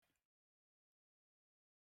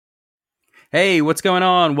Hey, what's going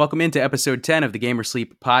on? Welcome into episode 10 of the Gamer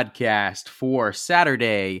Sleep podcast for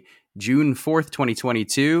Saturday, June 4th,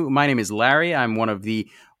 2022. My name is Larry. I'm one of the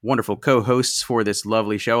wonderful co-hosts for this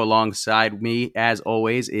lovely show. Alongside me, as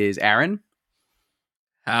always, is Aaron.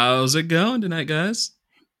 How's it going tonight, guys?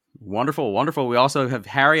 Wonderful, wonderful. We also have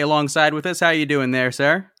Harry alongside with us. How you doing there,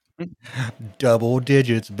 sir? Double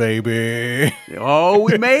digits, baby. Oh,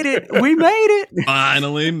 we made it. We made it.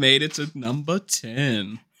 Finally made it to number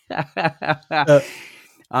 10.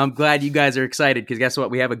 I'm glad you guys are excited because guess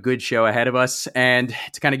what? We have a good show ahead of us. And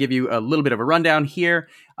to kind of give you a little bit of a rundown here,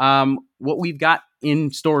 what we've got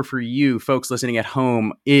in store for you folks listening at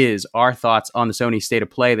home is our thoughts on the Sony State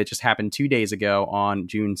of Play that just happened 2 days ago on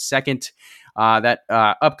June 2nd. That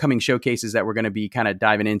upcoming showcases that we're going to be kind of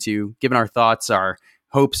diving into, giving our thoughts, our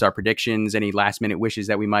hopes, our predictions, any last minute wishes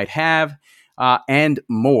that we might have, and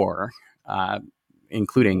more,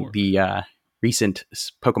 including the recent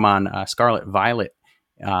Pokemon Scarlet Violet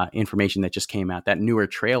information that just came out, that newer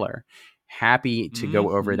trailer. Happy to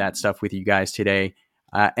go over that stuff with you guys today.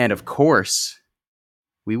 And of course,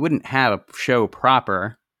 we wouldn't have a show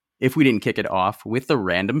proper if we didn't kick it off with the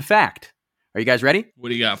random fact. Are you guys ready? What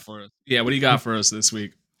do you got for us? Yeah, what do you got for us this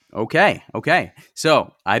week? Okay.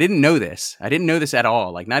 So I didn't know this. I didn't know this at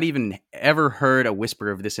all. Like, not even ever heard a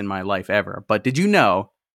whisper of this in my life ever. But did you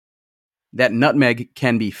know that nutmeg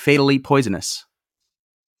can be fatally poisonous?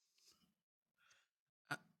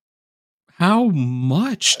 How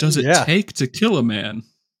much does it take to kill a man?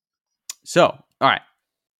 So, all right.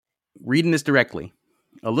 Reading this directly.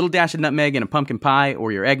 A little dash of nutmeg in a pumpkin pie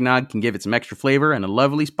or your eggnog can give it some extra flavor and a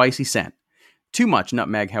lovely spicy scent. Too much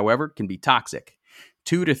nutmeg, however, can be toxic.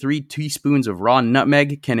 2 to 3 teaspoons of raw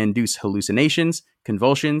nutmeg can induce hallucinations,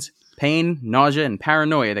 convulsions, pain, nausea, and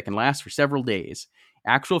paranoia that can last for several days.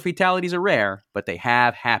 Actual fatalities are rare, but they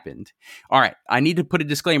have happened. All right, I need to put a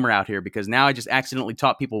disclaimer out here because now I just accidentally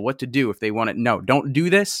taught people what to do if they want to. No, don't do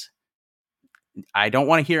this. I don't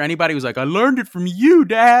want to hear anybody who's like, I learned it from you,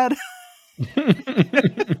 Dad.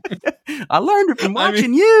 I learned it from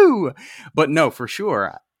watching you. But no, for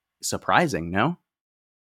sure. Surprising, no?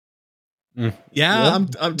 Yeah,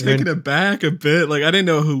 I'm taking it back a bit. Like, I didn't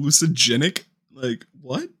know hallucinogenic. Like,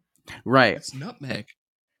 what? Right. It's nutmeg.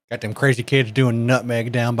 Got them crazy kids doing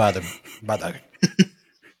nutmeg down by the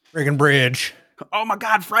friggin' bridge. Oh my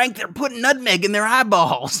God, Frank! They're putting nutmeg in their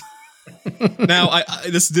eyeballs. Now,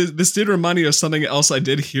 this did remind me of something else I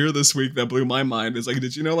did hear this week that blew my mind. Is like,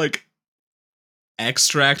 did you know like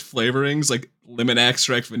extract flavorings, like lemon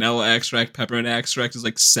extract, vanilla extract, peppermint extract, is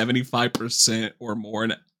like 75% or more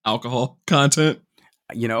in alcohol content?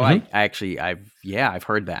 You know, I've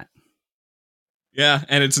heard that. Yeah,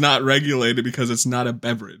 and it's not regulated because it's not a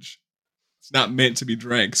beverage. It's not meant to be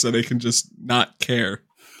drank, so they can just not care.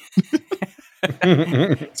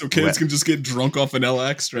 So kids can just get drunk off vanilla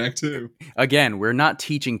extract too. Again, we're not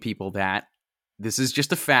teaching people that. This is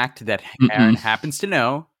just a fact that Aaron happens to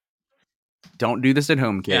know. Don't do this at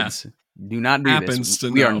home, kids. Yeah. Do not do this.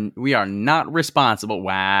 We are not responsible.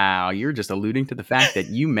 Wow, you're just alluding to the fact that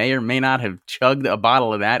you may or may not have chugged a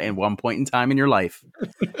bottle of that at one point in time in your life.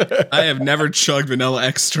 I have never chugged vanilla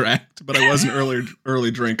extract, but I was an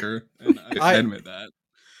early drinker, and I admit that.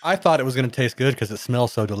 I thought it was going to taste good because it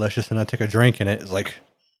smells so delicious, and I took a drink, and it's like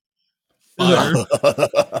fire.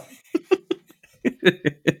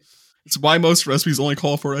 It's why most recipes only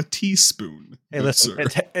call for a teaspoon. Hey, listen,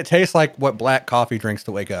 it tastes like what black coffee drinks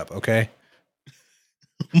to wake up, okay?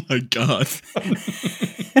 Oh my God.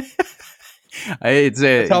 It's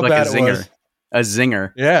like a zinger. A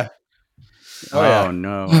zinger. Yeah. Oh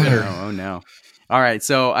no. Oh no. All right,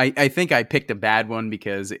 so I think I picked a bad one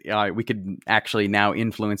because we could actually now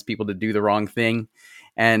influence people to do the wrong thing.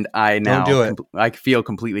 And I now I feel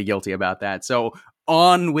completely guilty about that. So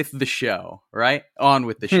on with the show, right? On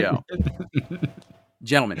with the show.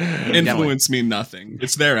 Gentlemen. Influence mean nothing.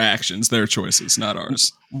 It's their actions, their choices, not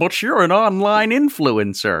ours. But you're an online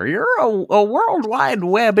influencer. You're a World Wide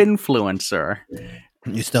Web influencer.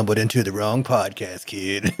 You stumbled into the wrong podcast,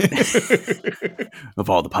 kid. Of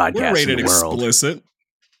all the podcasts We're rated in the world. Explicit.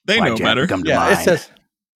 They know better. Yeah,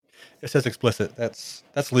 it says explicit.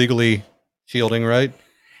 That's legally shielding, right?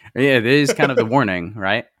 Yeah, it is kind of the warning,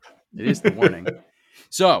 right? It is the warning.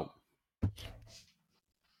 So,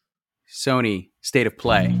 Sony State of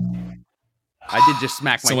Play. I did just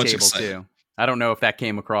smack my table too. I don't know if that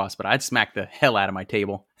came across, but I'd smack the hell out of my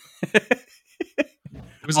table.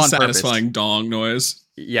 It was a satisfying dong noise.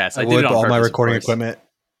 Yes, I did it on all purpose, my recording equipment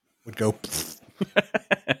would go.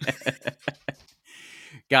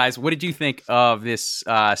 Guys, what did you think of this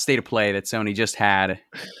State of Play that Sony just had?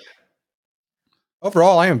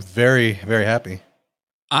 Overall, I am very, very happy.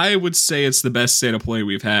 I would say it's the best state of play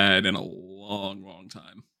we've had in a long, long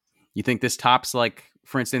time. You think this tops, like,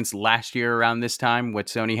 for instance, last year around this time, what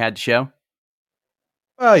Sony had to show?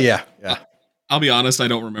 Oh, yeah. I'll be honest, I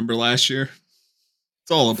don't remember last year.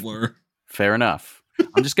 It's all a blur. Fair enough.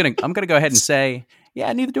 I'm gonna go ahead and say,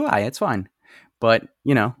 yeah, neither do I. It's fine. But,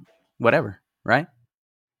 whatever, right?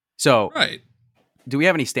 So, Right. do we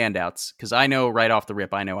have any standouts? Because I know right off the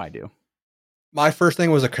rip, I know I do. My first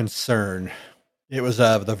thing was a concern. It was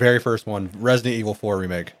the very first one, Resident Evil 4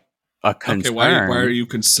 remake. A concern. Okay, why are you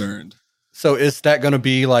concerned? So is that going to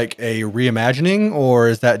be like a reimagining, or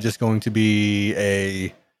is that just going to be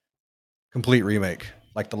a complete remake?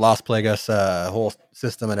 Like the Las Plagas whole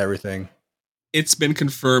system and everything? It's been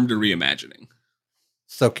confirmed a reimagining.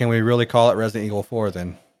 So can we really call it Resident Evil 4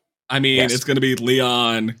 then? I mean, Yes. It's going to be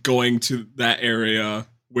Leon going to that area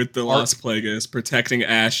with the Las Plagas, protecting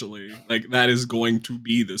Ashley. Like, that is going to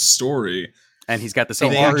be the story. And he's got the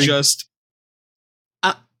same They art. just...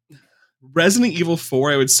 Resident Evil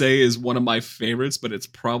 4, I would say, is one of my favorites, but it's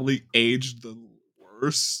probably aged the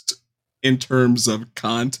worst in terms of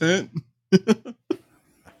content.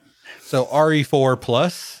 So RE4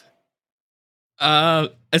 plus?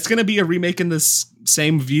 It's going to be a remake in this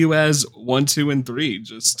same view as 1, 2, and 3.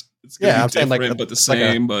 Just it's going to be I'm saying different, like but the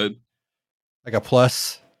same. But like a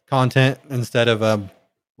plus content instead of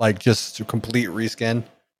like just a complete reskin.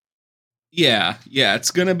 yeah, it's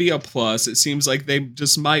going to be a plus. It seems like they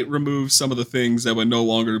just might remove some of the things that would no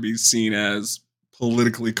longer be seen as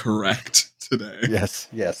politically correct today. Yes.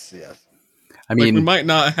 I Like, mean, we might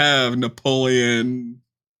not have Napoleon,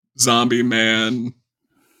 Zombie Man.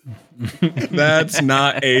 That's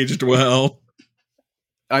not aged well.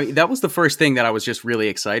 that was the first thing that I was just really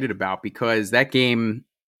excited about, because that game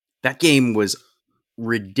was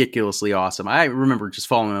ridiculously awesome. I remember just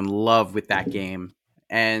falling in love with that game,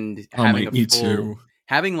 and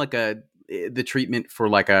having like the treatment for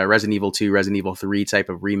like a Resident Evil 2, Resident Evil 3 type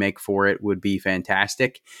of remake for it would be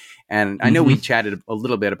fantastic. And I know we chatted a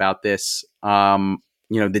little bit about this,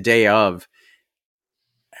 the day of.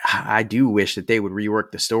 I do wish that they would rework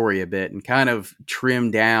the story a bit and kind of trim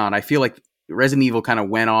down. I feel like Resident Evil kind of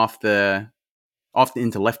went off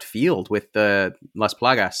into left field with the Las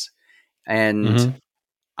Plagas, and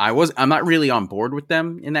I'm not really on board with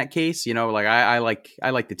them in that case. Like I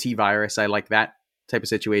like the T virus. I like that type of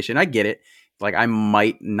situation. I get it. Like I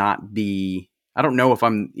might not be. I don't know if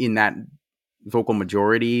I'm in that vocal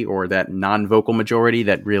majority or that non-vocal majority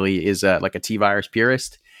that really is like a T virus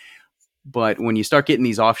purist. But when you start getting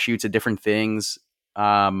these offshoots of different things,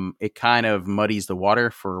 it kind of muddies the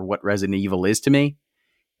water for what Resident Evil is to me.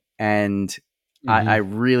 And I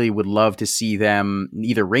really would love to see them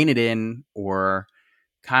either rein it in or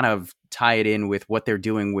kind of tie it in with what they're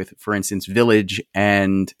doing with, for instance, Village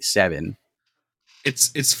and 7.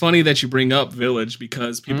 It's funny that you bring up Village,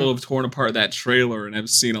 because people have torn apart that trailer and have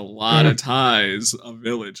seen a lot of ties of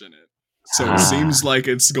Village in it. So it seems like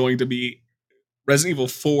it's going to be Resident Evil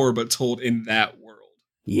 4, but told in that world.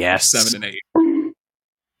 Yes. 7 and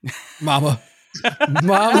 8. Mama.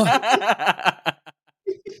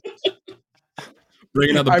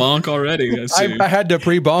 Bringing out the bonk already. I had to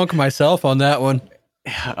pre-bonk myself on that one.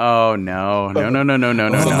 Oh no. Talking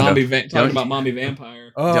about Mommy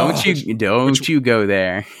Vampire. Oh. Don't you go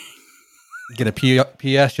there. Get a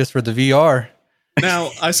PS just for the VR. Now,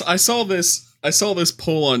 I saw this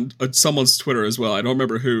poll on someone's Twitter as well. I don't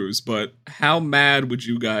remember whose, but how mad would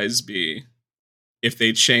you guys be if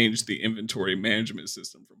they changed the inventory management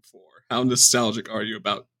system from 4? How nostalgic are you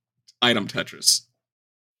about item Tetris?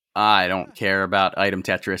 I don't care about item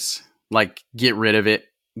Tetris. Like, get rid of it.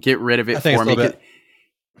 Get rid of it I think for it's me. a bit.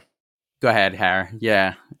 Go ahead, Har.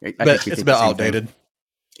 Yeah. But it's about outdated.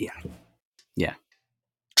 Yeah.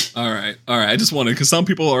 All right. I just wanted, because some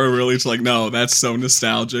people are really just like, no, that's so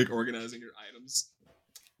nostalgic, organizing your items.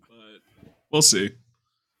 But we'll see.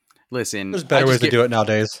 Listen, There's better ways to do it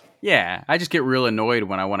nowadays. Yeah, I just get real annoyed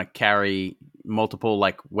when I want to carry multiple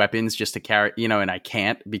like weapons just to carry, and I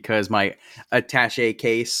can't because my attaché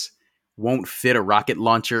case won't fit a rocket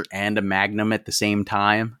launcher and a Magnum at the same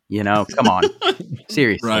time. Come on,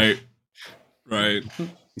 seriously. Right.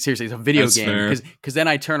 Seriously, it's a video That's game because then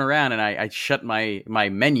I turn around and I shut my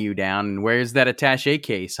menu down. And where's that attaché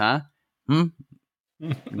case, huh?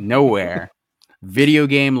 Nowhere. Video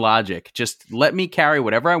game logic. Just let me carry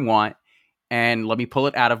whatever I want and let me pull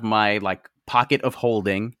it out of my like pocket of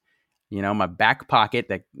holding, my back pocket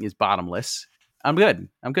that is bottomless. I'm good.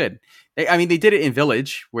 They did it in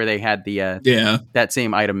Village where they had the that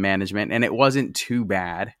same item management, and it wasn't too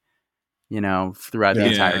bad, throughout the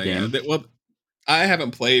entire game. Well, I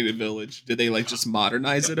haven't played a Village. Did they like just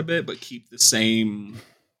modernize it a bit, but keep the same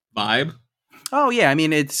vibe. Oh yeah, I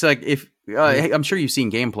mean it's like if I'm sure you've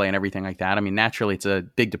seen gameplay and everything like that. I mean naturally it's a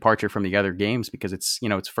big departure from the other games because it's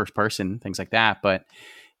it's first person, things like that. But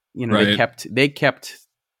they kept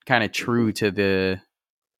kind of true to the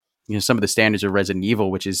some of the standards of Resident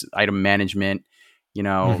Evil, which is item management.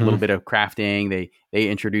 A little bit of crafting. They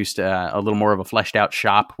introduced a little more of a fleshed out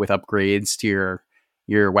shop with upgrades to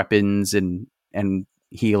your weapons and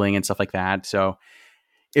healing and stuff like that. So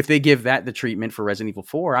if they give that the treatment for Resident Evil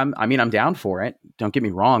 4, I'm down for it. Don't get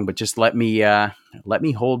me wrong, but just let me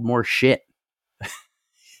hold more shit.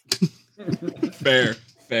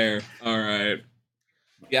 Fair. All right.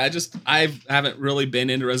 Yeah, I haven't really been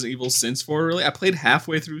into Resident Evil since 4. Really, I played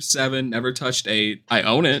halfway through 7, never touched 8. I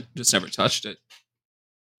own it, just never touched it.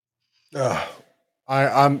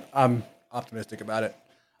 I'm optimistic about it.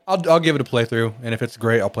 I'll give it a playthrough, and if it's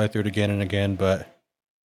great, I'll play through it again and again. But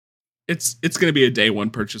it's going to be a day one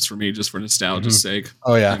purchase for me, just for nostalgia's sake.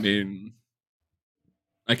 Oh yeah, I mean,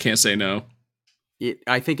 I can't say no.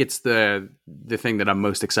 I think it's the thing that I'm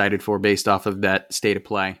most excited for based off of that state of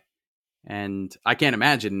play. And I can't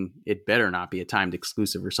imagine it better not be a timed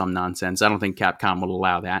exclusive or some nonsense. I don't think Capcom will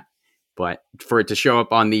allow that. But for it to show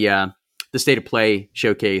up on the state of play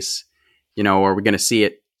showcase, are we going to see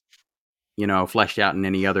it, fleshed out in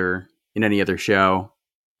any other show,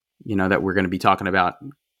 that we're going to be talking about,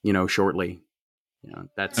 shortly.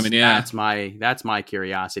 That's my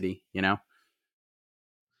curiosity,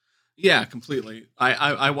 Yeah, completely.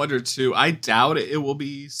 I wonder too. I doubt it will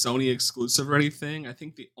be Sony exclusive or anything. I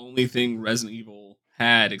think the only thing Resident Evil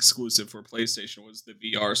had exclusive for PlayStation was the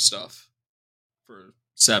VR stuff for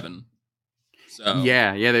 7. So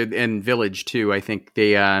yeah, and Village too. I think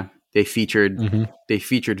they featured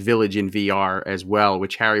Village in VR as well,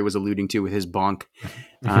 which Harry was alluding to with his bonk,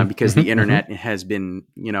 because the internet has been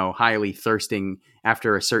highly thirsting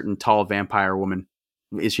after a certain tall vampire woman.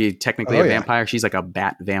 Is she technically a vampire? She's like a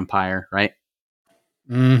bat vampire, right?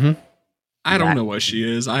 Mm-hmm. I don't know what she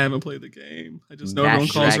is. I haven't played the game. I just know everyone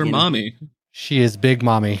calls her mommy. She is Big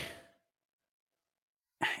Mommy.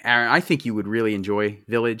 Aaron, I think you would really enjoy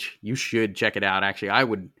Village. You should check it out. Actually, I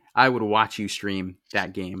would watch you stream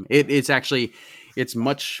that game. It's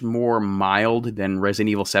much more mild than Resident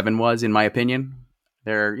Evil 7 was, in my opinion.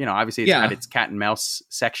 There, obviously it's got its cat and mouse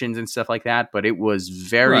sections and stuff like that, but it was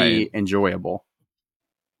very enjoyable.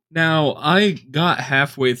 Now, I got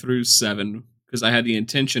halfway through 7 because I had the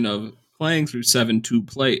intention of playing through 7 to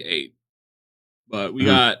play 8. But we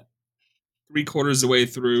got 3/4 of the way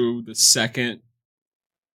through the second,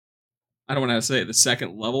 I don't want to say it, the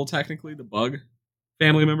second level, technically, the bug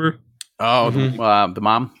family member. Oh, the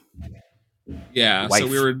mom? Yeah, wife. So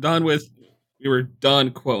we were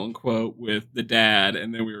done, quote unquote, with the dad,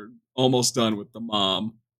 and then we were almost done with the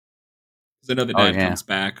mom. Because I know the dad comes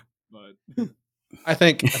back, but... I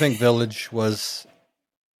think Village was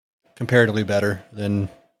comparatively better than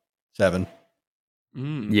 7.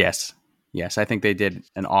 Yes, I think they did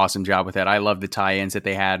an awesome job with that. I love the tie-ins that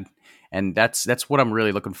they had, and that's what I'm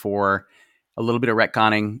really looking for. A little bit of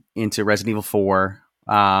retconning into Resident Evil 4,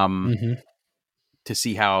 to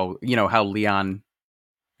see how Leon's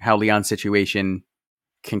situation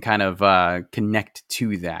can kind of connect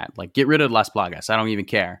to that. Like, get rid of Las Plagas. I don't even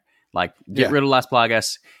care. Like, get rid of Las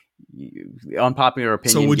Plagas. Unpopular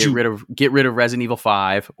opinion, so get rid of Resident Evil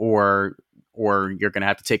 5, or you're going to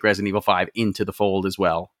have to take Resident Evil 5 into the fold as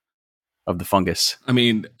well of the fungus. I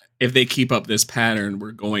mean, if they keep up this pattern,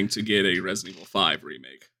 we're going to get a Resident Evil 5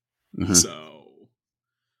 remake. So,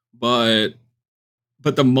 but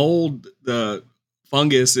the mold, the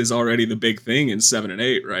fungus is already the big thing in 7 and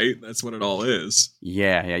 8, right? That's what it all is.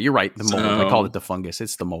 Yeah, you're right. The mold. I called it the fungus.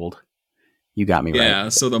 It's the mold. You got me right. Yeah,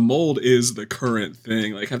 so the mold is the current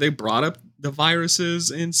thing. Like, have they brought up the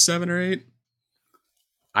viruses in 7 or 8?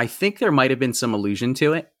 I think there might have been some allusion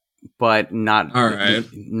to it, but not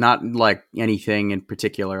like anything in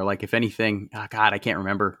particular. Like, if anything, I can't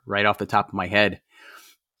remember right off the top of my head.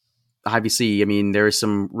 Obviously, I mean, there's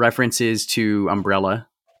some references to Umbrella.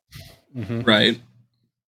 Right.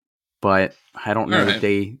 But I don't know if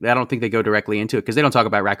I don't think they go directly into it because they don't talk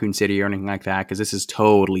about Raccoon City or anything like that because this is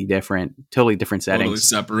totally different settings. Totally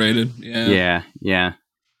separated. Yeah.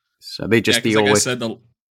 So they just deal with. Like I said, the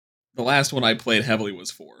last one I played heavily was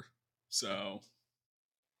 4. So.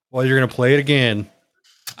 Well, you're going to play it again.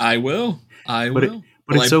 I will. But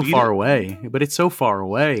it's so far away.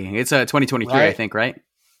 It's 2023, right? I think, right?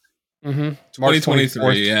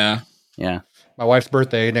 2023, yeah. My wife's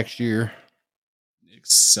birthday next year.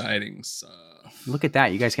 Exciting stuff. Look at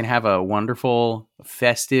that. You guys can have a wonderful,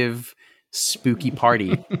 festive, spooky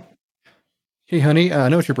party. Hey, honey, I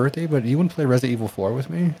know it's your birthday, but do you want to play Resident Evil 4 with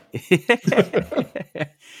me?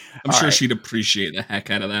 I'm sure she'd appreciate the heck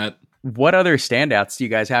out of that. What other standouts do you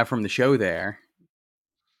guys have from the show there?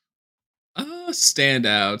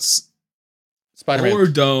 Standouts. Spider-Man. Or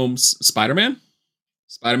Domes. Spider-Man?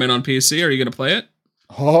 Spider-Man on PC. Are you going to play it?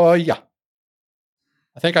 Oh, yeah.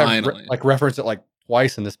 I think I've Finally. referenced it like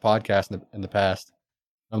twice in this podcast in the past.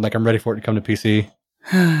 I'm ready for it to come to PC.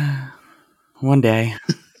 One day.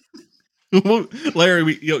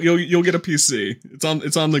 Larry, you'll get a PC.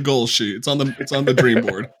 It's on the goal sheet. It's on the dream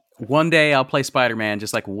board. One day I'll play Spider-Man,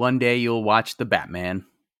 just like one day you'll watch the Batman.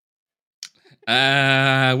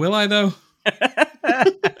 Will I though?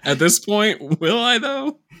 At this point, will I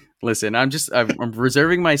though? Listen, I'm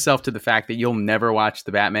reserving myself to the fact that you'll never watch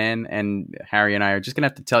the Batman, and Harry and I are just gonna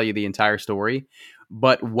have to tell you the entire story.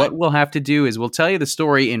 But what we'll have to do is we'll tell you the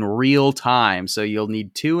story in real time, so you'll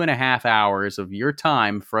need 2.5 hours of your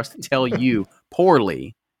time for us to tell you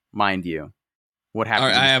poorly, mind you, what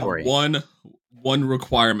happened. I have one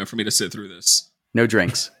requirement for me to sit through this. No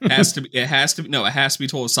drinks. It has to be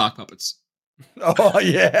told with sock puppets. Oh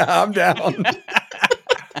yeah, I'm down.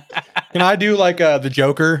 Can I do like the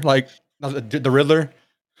Joker, like the Riddler?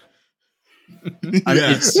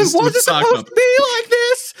 Yes, It wasn't supposed to be like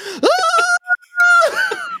this.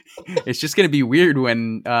 It's just going to be weird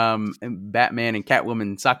when Batman and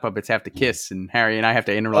Catwoman sock puppets have to kiss, and Harry and I have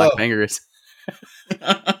to interlock fingers.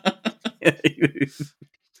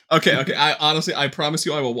 Okay. I promise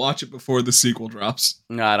you, I will watch it before the sequel drops.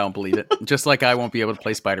 No, I don't believe it. Just like I won't be able to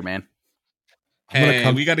play Spider-Man.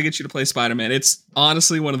 Hey, we got to get you to play Spider-Man. It's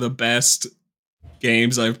honestly one of the best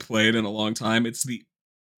games I've played in a long time. It's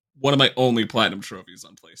one of my only platinum trophies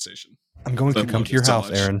on PlayStation. I'm going to come to your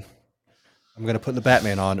house, Aaron. I'm going to put the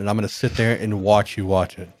Batman on, and I'm going to sit there and watch you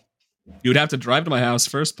watch it. You would have to drive to my house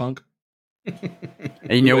first, punk.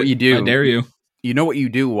 And you know what you do? I dare you. You know what you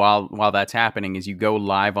do while that's happening is you go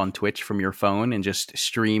live on Twitch from your phone and just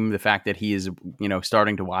stream the fact that he is,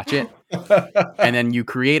 starting to watch it. And then you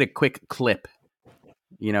create a quick clip,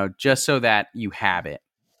 just so that you have it.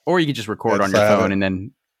 Or you can just record on your phone and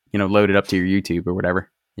then, load it up to your YouTube or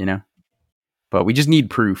whatever, But we just need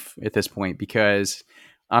proof at this point because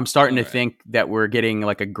I'm starting to think that we're getting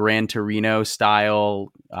like a Gran Torino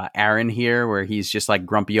style Aaron here where he's just like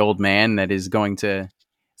grumpy old man that is going to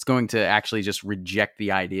actually just reject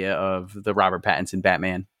the idea of the Robert Pattinson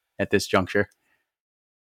Batman at this juncture.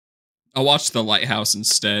 I watched The Lighthouse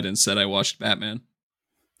instead and said I watched Batman.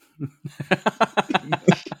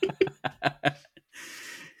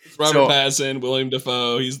 It's Robert Pattinson, William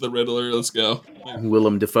Dafoe, he's the Riddler, let's go.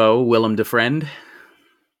 Willem Dafoe, Willem Defriend.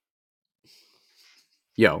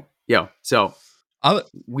 Yo. So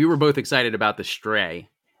we were both excited about the Stray.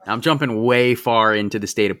 I'm jumping way far into the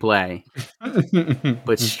state of play.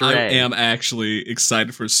 But Stray. I am actually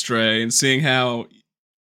excited for Stray and seeing how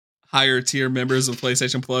higher tier members of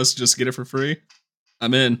PlayStation Plus just get it for free.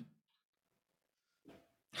 I'm in.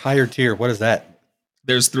 Higher tier, what is that?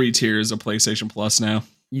 There's 3 tiers of PlayStation Plus now.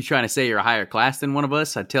 You trying to say you're a higher class than one of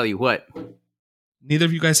us? I tell you what. Neither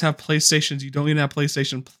of you guys have PlayStations. You don't even have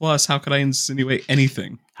PlayStation Plus. How could I insinuate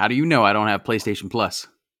anything? How do you know I don't have PlayStation Plus?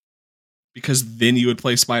 Because then you would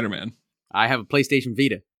play Spider-Man. I have a PlayStation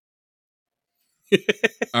Vita.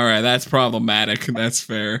 All right, that's problematic. That's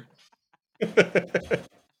fair.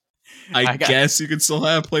 I guess you could still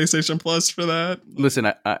have PlayStation Plus for that. Listen,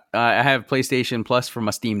 I have PlayStation Plus for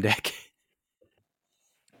my Steam Deck.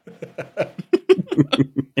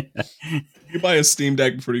 You buy a Steam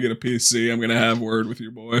Deck before you get a PC. I'm going to have word with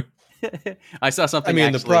your boy. I saw something.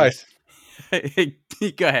 The price.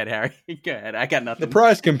 Go ahead, Harry. Go ahead. I got nothing. The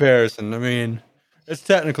price comparison. It's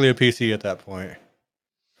technically a PC at that point.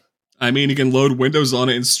 You can load Windows on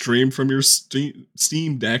it and stream from your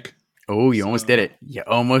Steam Deck. Oh, you almost did it. You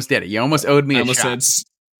almost did it. You almost owed me a shot.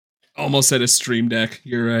 Almost said a Stream Deck.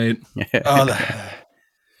 You're right.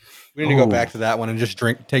 We need to go back to that one and just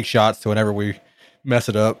take shots to whenever we mess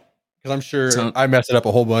it up. Because I'm sure I mess it up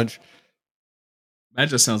a whole bunch. That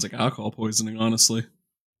just sounds like alcohol poisoning, honestly.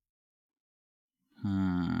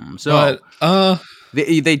 So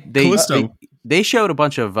Callisto. They showed a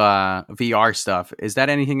bunch of VR stuff. Is that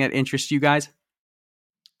anything that interests you guys?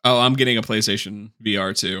 Oh, I'm getting a PlayStation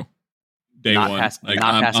VR too. Day not one.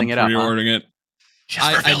 Not passing it up. I'm pre-ordering it.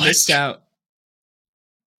 I missed out.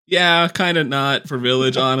 Yeah, kind of not for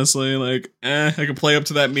Village, honestly. I can play up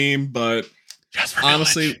to that meme, but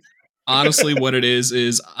honestly, what it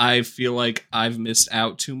is I feel like I've missed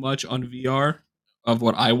out too much on VR of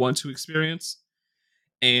what I want to experience.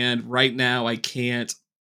 And right now, I can't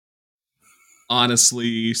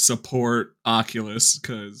honestly support Oculus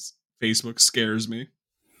because Facebook scares me.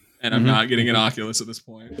 and I'm not getting an Oculus at this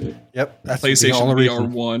point. Yep, that's the PlayStation only VR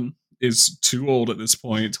reason. 1 is too old at this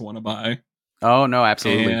point to want to buy. Oh no,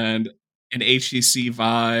 absolutely. And an HTC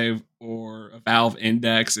Vive or a Valve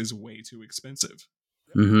Index is way too expensive.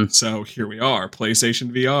 Mm-hmm. So here we are,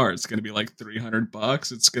 PlayStation VR. It's going to be like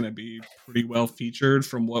 $300. It's going to be pretty well featured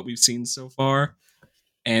from what we've seen so far,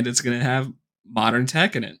 and it's going to have modern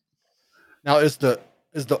tech in it. Now, is the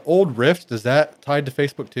old Rift, is that tied to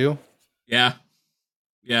Facebook too? Yeah.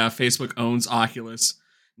 Facebook owns Oculus.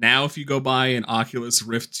 Now, if you go buy an Oculus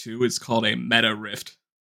Rift 2, it's called a Meta Rift.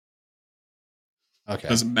 Okay.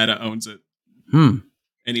 Because Meta owns it. And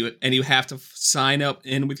you have to sign up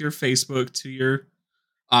in with your Facebook to your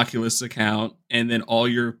Oculus account, and then all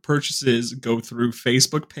your purchases go through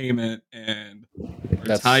Facebook payment and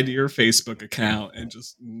are tied to your Facebook account, and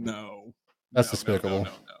just That's despicable.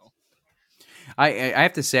 No. I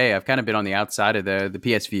have to say, I've kind of been on the outside of the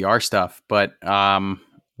PSVR stuff, but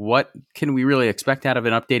what can we really expect out of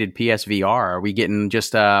an updated PSVR? Are we getting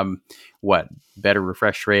just better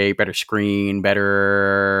refresh rate, better screen,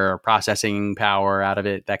 better processing power out of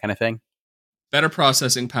it, that kind of thing? Better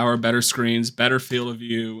processing power, better screens, better field of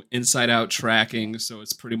view, inside-out tracking, so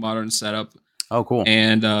it's pretty modern setup. Oh, cool.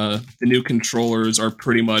 And the new controllers are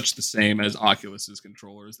pretty much the same as Oculus's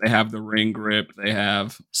controllers. They have the ring grip, they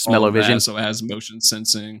have smell-o-vision, so it has motion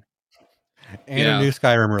sensing. And a new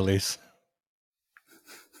Skyrim release.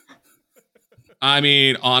 I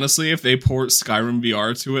mean, honestly, if they port Skyrim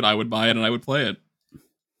VR to it, I would buy it and I would play it.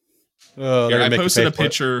 I posted a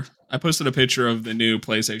picture. I posted a picture of the new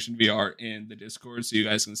PlayStation VR in the Discord, so you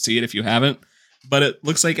guys can see it if you haven't. But it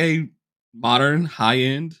looks like a modern,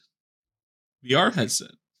 high-end VR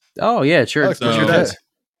headset. Oh yeah, sure. It sure does.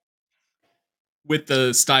 With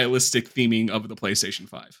the stylistic theming of the PlayStation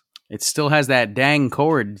 5. It still has that dang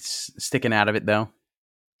cord sticking out of it, though.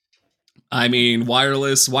 I mean,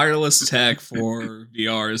 wireless tech for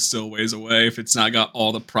VR is still ways away if it's not got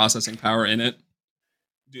all the processing power in it.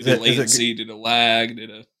 Due to latency, due to lag,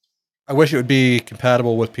 I wish it would be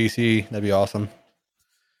compatible with PC. That'd be awesome.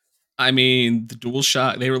 I mean, the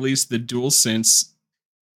DualShock, they released the DualSense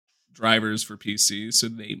drivers for PC, so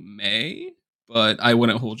they may, but I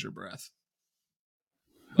wouldn't hold your breath.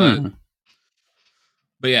 But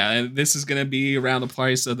yeah, and this is going to be around the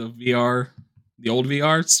price of the VR, the old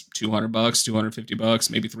VR. It's $200, $250,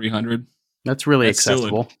 maybe $300. That's really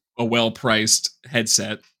accessible. Still a well-priced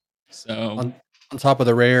headset. So on top of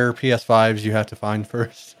the rare PS5s you have to find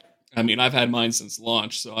first. I mean, I've had mine since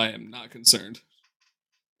launch, so I am not concerned.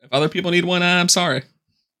 If other people need one, I'm sorry.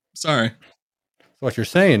 So what you're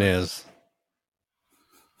saying is,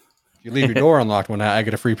 if you leave your door unlocked one night, I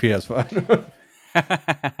get a free PS5.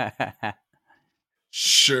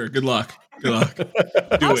 Sure. Good luck. Do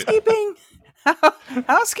Housekeeping.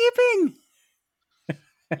 Housekeeping.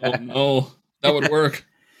 Oh no, that would work.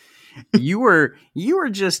 You were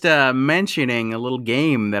just mentioning a little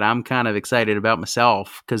game that I'm kind of excited about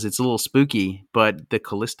myself because it's a little spooky. But the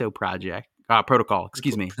Callisto Protocol.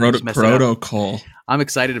 Excuse me. Protocol. I'm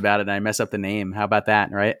excited about it, and I mess up the name. How about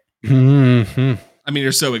that? Right? Mm-hmm. I mean,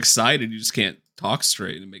 you're so excited, you just can't talk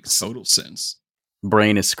straight. It makes total sense.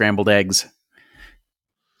 Brain is scrambled eggs.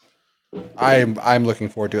 I'm looking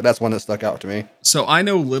forward to it. That's one that stuck out to me. So I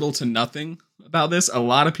know little to nothing about this. A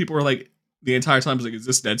lot of people were like, the entire time was like, is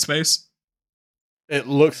this Dead Space? It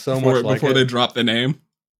looks so much like before they drop the name.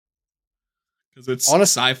 Because it's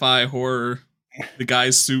sci-fi horror. The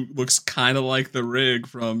guy's suit looks kind of like the rig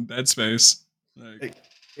from Dead Space. Like,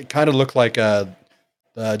 it kind of looked like the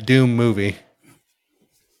Doom movie.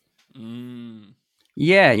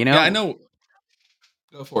 Yeah, Yeah, I know.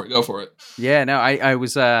 Go for it. Yeah, no, I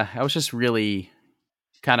was just really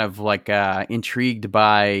kind of like intrigued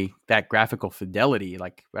by that graphical fidelity.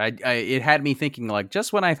 Like it had me thinking, like,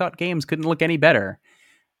 just when I thought games couldn't look any better,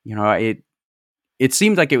 it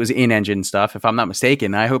seemed like it was in-engine stuff, if I'm not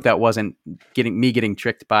mistaken. I hope that wasn't getting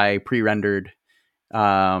tricked by pre-rendered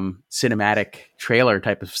cinematic trailer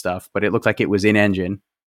type of stuff, but it looked like it was in-engine.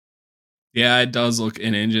 Yeah, it does look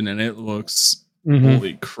in-engine, and it looks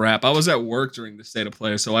holy crap. I was at work during the state of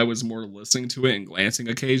play, so I was more listening to it and glancing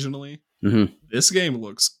occasionally. This game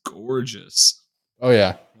looks gorgeous. Oh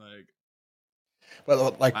yeah.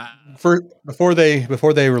 Before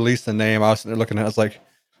they released the name, I was sitting there looking at it, I was like,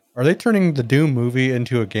 are they turning the Doom movie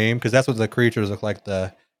into a game? Because that's what the creatures look like,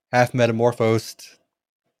 the half metamorphosed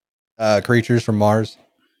creatures from Mars.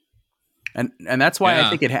 And that's why I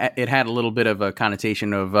think it had a little bit of a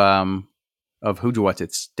connotation of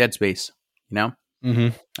it's Dead Space,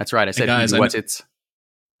 That's right. I said it's.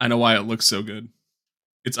 I know why it looks so good.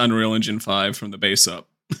 It's Unreal Engine 5 from the base up.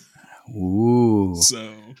 Ooh.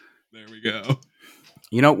 So there we go.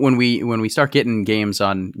 when we start getting games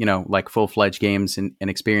on, like full-fledged games and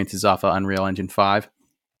experiences off of Unreal Engine 5,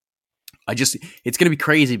 it's going to be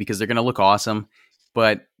crazy because they're going to look awesome,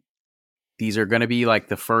 but these are going to be like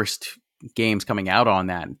the first games coming out on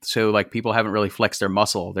that. So like people haven't really flexed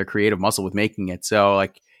their creative muscle with making it. So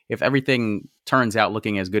like if everything turns out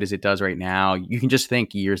looking as good as it does right now, you can just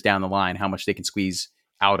think years down the line how much they can squeeze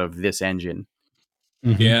out of this engine.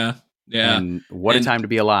 Mm-hmm. Yeah. And what a time to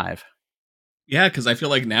be alive. Yeah, because I feel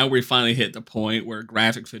like now we finally hit the point where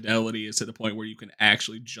graphic fidelity is to the point where you can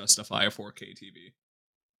actually justify a 4K TV.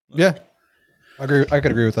 Yeah, I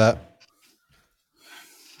could agree with that.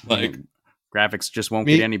 Like, graphics just won't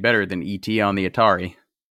get any better than E.T. on the Atari.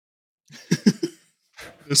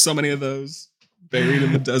 There's so many of those buried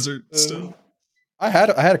in the desert still. I had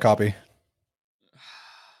a copy.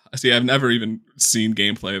 See, I've never even seen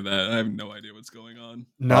gameplay of that. I have no idea what's going on.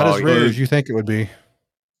 Not as rare as you think it would be.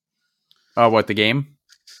 Oh, what, the game?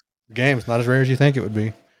 The game's not as rare as you think it would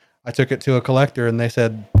be. I took it to a collector and they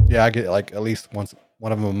said, yeah, I get like at least one of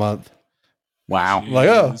them a month. Wow. Jeez. Like,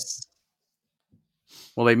 oh.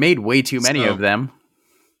 Well, they made way too many of them.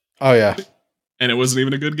 Oh, yeah. And it wasn't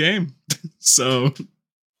even a good game. So,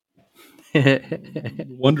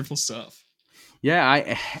 wonderful stuff.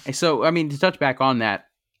 Yeah, to touch back on that,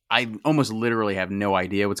 I almost literally have no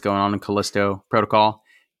idea what's going on in Callisto Protocol.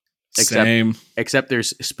 Except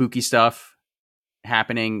there's spooky stuff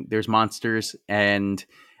happening. There's monsters, and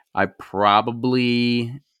I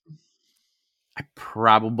probably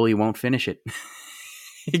won't finish it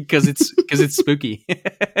because it's spooky.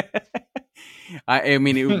 I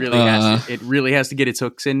mean, it really has to get its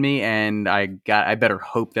hooks in me, and I better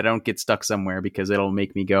hope that I don't get stuck somewhere because it'll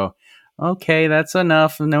make me go, okay, that's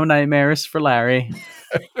enough. No nightmares for Larry.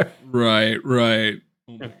 Right.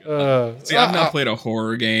 Oh my God. See, I've not played a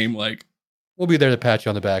horror game. Like, we'll be there to pat you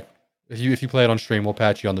on the back. If you play it on stream, we'll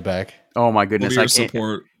pat you on the back. Oh my goodness! We'll be your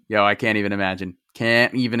support. I can't even imagine.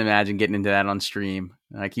 Can't even imagine getting into that on stream.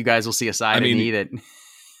 Like, you guys will see a side of me that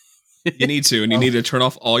you need to, and you need to turn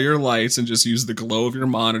off all your lights and just use the glow of your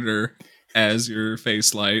monitor as your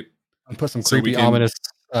face light. And put some creepy, ominous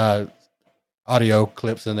audio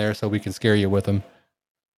clips in there so we can scare you with them.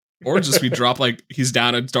 Or just we drop, like, he's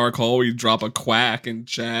down a dark hole, we drop a quack in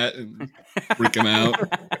chat and freak him out.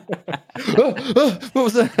 What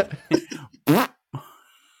was that?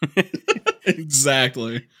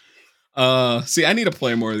 Exactly. See, I need to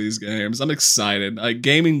play more of these games. I'm excited.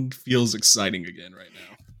 Gaming feels exciting again right now.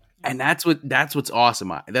 And that's what's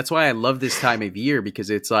awesome. That's why I love this time of year,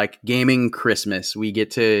 because it's like gaming Christmas. We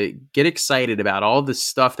get to get excited about all the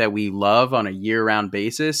stuff that we love on a year-round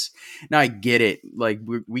basis. Now I get it. Like,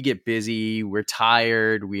 we get busy, we're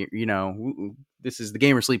tired. This is the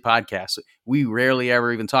Gamer Sleep podcast. We rarely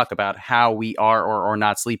ever even talk about how we are or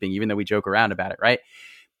not sleeping, even though we joke around about it, right?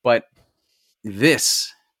 But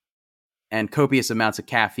this and copious amounts of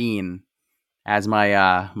caffeine, as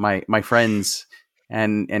my my friends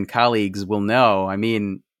and colleagues will know. I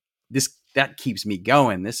mean, that keeps me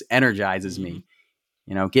going. This energizes me.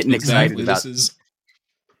 Getting excited about this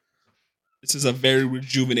is a very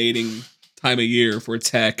rejuvenating time of year for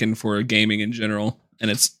tech and for gaming in general, and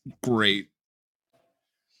it's great.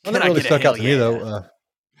 One that really stuck out to me though.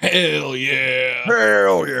 Hell yeah!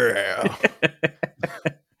 Hell yeah!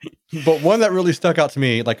 But one that really stuck out to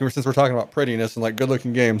me, like, since we're talking about prettiness and like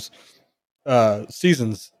good-looking games,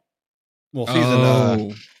 Seasons. Well,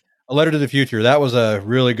 A Letter to the Future. That was a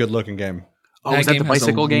really good-looking game. Oh, was that the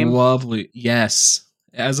bicycle game? Lovely, yes.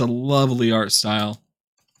 It has a lovely art style.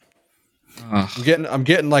 I'm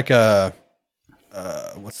getting like a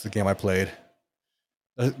what's the game I played?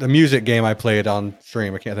 The music game I played on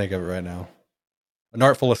stream. I can't think of it right now. An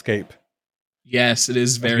Artful Escape. Yes, it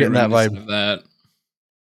is very reminiscent of that.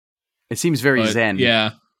 It seems very zen.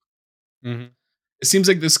 Yeah. Mm-hmm. It seems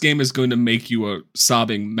like this game is going to make you a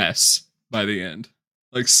sobbing mess by the end.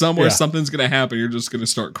 Like, something's going to happen. You're just going to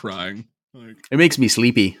start crying. It makes me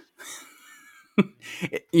sleepy.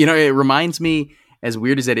 It reminds me, as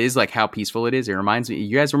weird as it is, like how peaceful it is. It reminds me.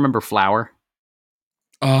 You guys remember Flower?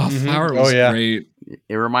 Oh, Flower was great.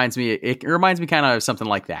 It reminds me kind of something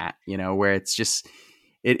like that, where it's just,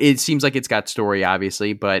 it seems like it's got story,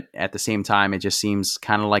 obviously, but at the same time, it just seems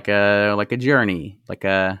kind of like a journey, like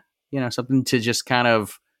something to just kind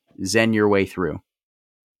of zen your way through.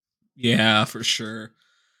 Yeah, for sure.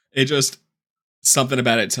 Something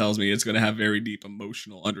about it tells me it's going to have very deep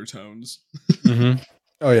emotional undertones. Mm-hmm.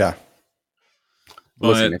 Oh yeah.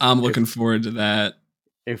 But I'm looking forward to that.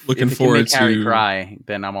 If it can make Harry cry,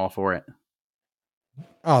 then I'm all for it.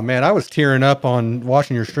 Oh man, I was tearing up on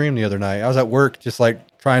watching your stream the other night. I was at work, just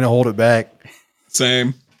like trying to hold it back.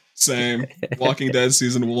 Same. Same. Walking Dead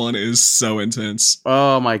season 1 is so intense.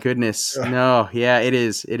 Oh my goodness. No, yeah, it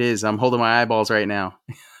is. It is. I'm holding my eyeballs right now.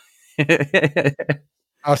 I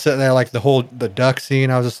was sitting there like the duck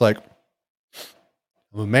scene. I was just like,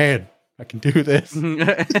 oh man, I can do this.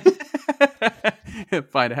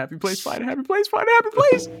 Find a happy place, find a happy place, find a happy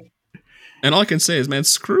place. And all I can say is, man,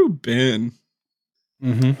 screw Ben.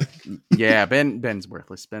 Mm-hmm. Yeah, Ben's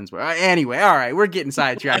worthless. Anyway, all right, we're getting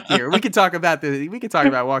sidetracked here. We could talk about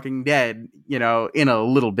Walking Dead, in a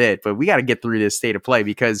little bit, but we got to get through this state of play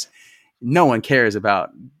because no one cares about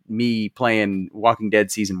me playing Walking Dead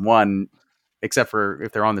season 1, except for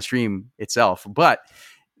if they're on the stream itself. But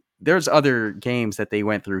there's other games that they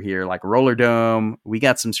went through here, like Roller Dome. We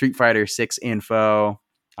got some Street Fighter 6 info.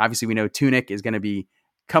 Obviously, we know Tunic is going to be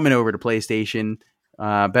coming over to PlayStation.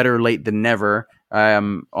 Better late than never.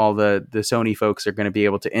 All the Sony folks are going to be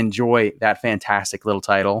able to enjoy that fantastic little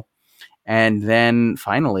title. And then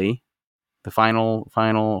finally, the Final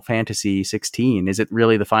Fantasy 16. Is it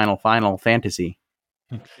really the Final Fantasy?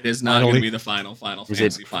 It is not going to be the Final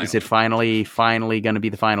Fantasy. Is it finally going to be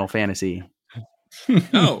the Final Fantasy?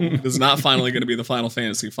 No, it's not finally going to be the Final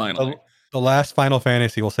Fantasy. Finally, the last Final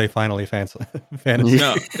Fantasy will say finally fantasy.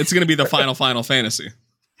 No, it's going to be the Final Fantasy.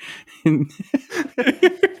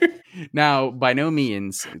 Now, by no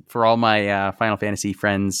means, for all my Final Fantasy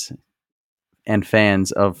friends and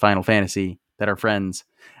fans of Final Fantasy that are friends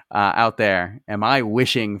out there, am I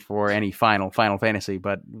wishing for any Final Fantasy?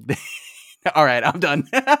 But all right, I'm done.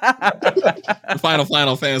 The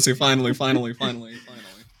Final Fantasy, finally.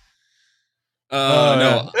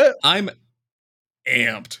 No, I'm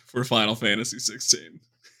amped for Final Fantasy 16.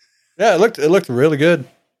 Yeah, it looked really good.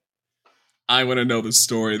 I want to know the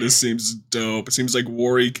story. This seems dope. It seems like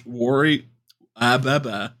warring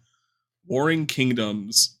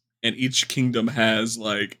kingdoms, and each kingdom has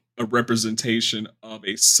like a representation of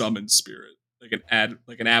a summoned spirit, like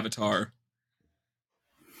an avatar.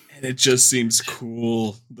 And it just seems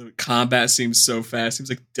cool. The combat seems so fast. Seems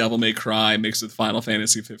like Devil May Cry mixed with Final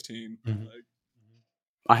Fantasy 15. Mm-hmm.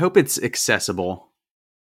 I hope it's accessible.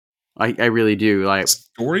 I really do. Like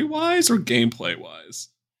story wise or gameplay wise?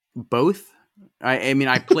 Both. I mean,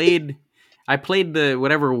 I played the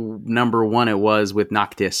whatever number 1 it was with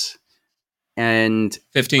Noctis, and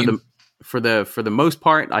 15 for the most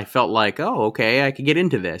part, I felt like, oh, okay, I could get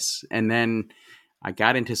into this, and then I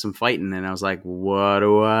got into some fighting, and I was like, what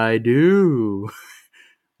do I do?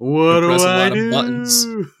 What do I do? Buttons.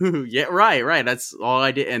 Yeah, right. That's all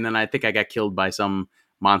I did, and then I think I got killed by some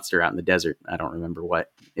monster out in the desert. I don't remember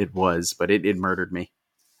what it was, but it murdered me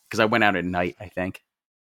because I went out at night, I think.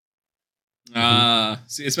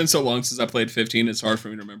 See, it's been so long since I played 15, it's hard for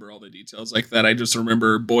me to remember all the details like that. I just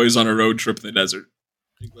remember boys on a road trip in the desert.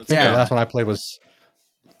 The last one I played was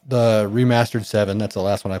the remastered 7. That's the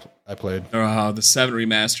last one I played. The 7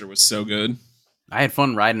 remaster was so good. I had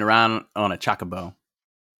fun riding around on a chocobo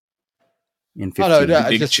in 15. Oh, no,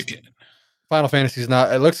 Big chicken. Final Fantasy's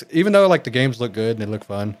not. It looks, even though like the games look good and they look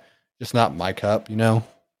fun, just not my cup,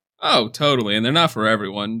 Oh, totally. And they're not for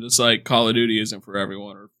everyone. Just like Call of Duty isn't for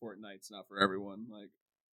everyone, or Fortnite's not for everyone. Like,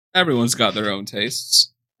 everyone's got their own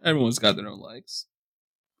tastes. Everyone's got their own likes.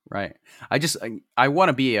 Right. I want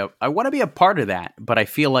to be a part of that, but I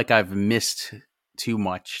feel like I've missed too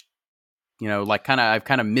much. I've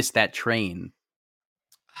kind of missed that train.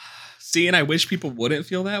 See, and I wish people wouldn't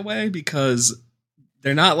feel that way because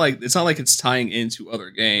they're not like, it's not like it's tying into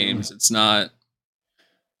other games. It's not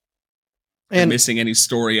missing any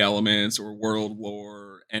story elements or world lore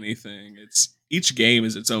or anything. It's each game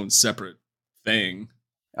is its own separate thing.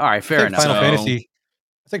 All right, fair enough.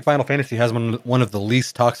 I think Final Fantasy has one of the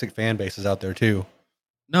least toxic fan bases out there too.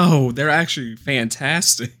 No, they're actually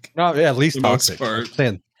fantastic. No, yeah, least toxic. I'm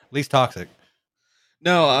saying least toxic.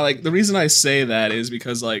 No, the reason I say that is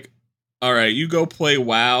because all right, you go play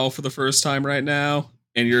WoW for the first time right now,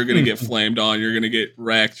 and you're going to get flamed on. You're going to get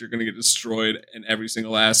wrecked. You're going to get destroyed in every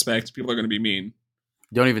single aspect. People are going to be mean.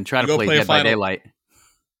 Don't even try to play Dead by Daylight.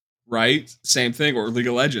 Right? Same thing, or League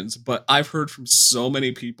of Legends. But I've heard from so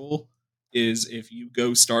many people is if you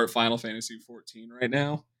go start Final Fantasy 14 right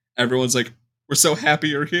now, everyone's like, we're so happy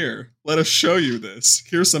you're here. Let us show you this.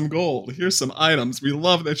 Here's some gold. Here's some items. We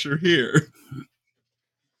love that you're here.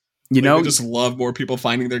 They just love more people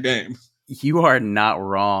finding their game. You are not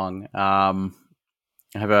wrong. I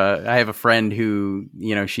have a friend who,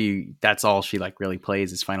 that's all she really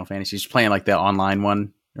plays is Final Fantasy. She's playing the online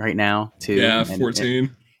one right now too. Yeah,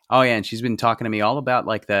 14. And she's been talking to me all about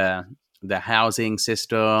the housing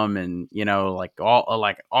system and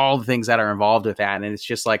all the things that are involved with that. And it's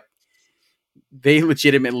just they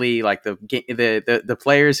legitimately the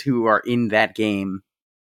players who are in that game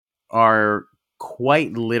are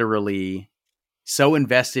quite literally so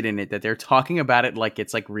invested in it that they're talking about it like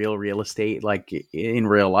it's like real estate, like in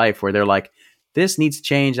real life, where they're like, this needs to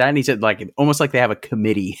change, that needs to, like, almost like they have a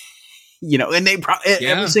committee, and they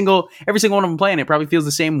every single one of them playing it probably feels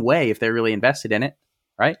the same way if they're really invested in it,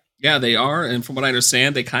 right? Yeah, they are, and from what I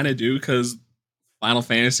understand, they kind of do, because Final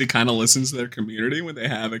Fantasy kind of listens to their community when they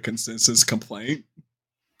have a consensus complaint.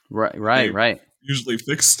 Right. Usually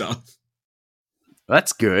fix stuff.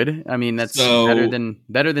 That's good. I mean, that's better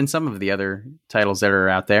than some of the other titles that are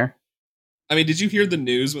out there. I mean, did you hear the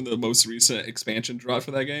news when the most recent expansion dropped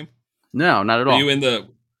for that game? No, not at all.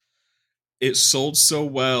 It sold so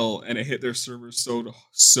well and it hit their servers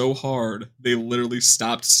so hard, they literally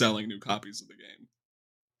stopped selling new copies of the game.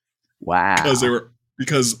 Wow.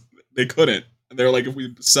 Because they couldn't. And they're like, if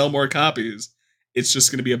we sell more copies, it's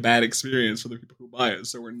just going to be a bad experience for the people who buy it.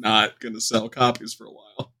 So we're not going to sell copies for a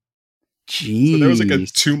while. Jeez. So there was like a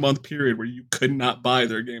 2-month period where you could not buy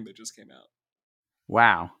their game that just came out.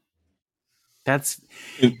 Wow. That's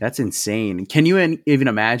insane. Can you even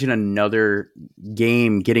imagine another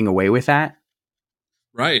game getting away with that?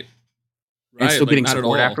 Right. And still getting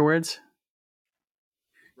support afterwards?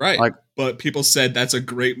 Right. But people said that's a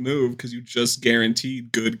great move because you just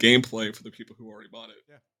guaranteed good gameplay for the people who already bought it.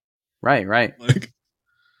 Yeah. Right.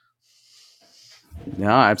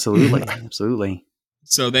 No, absolutely. Absolutely.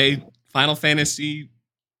 So Final Fantasy,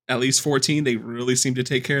 at least 14, they really seem to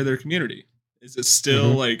take care of their community. Is it still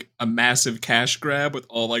like a massive cash grab with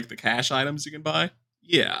all like the cash items you can buy?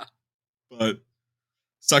 Yeah. But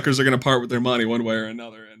suckers are going to part with their money one way or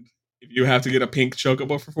another. And if you have to get a pink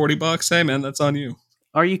chocobo for $40, hey man, that's on you.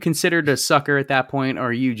 Are you considered a sucker at that point, or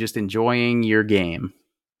are you just enjoying your game?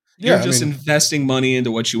 You're investing money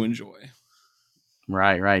into what you enjoy.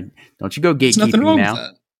 Right. Don't you go gatekeeping There's nothing wrong now. with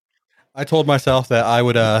that. I told myself that I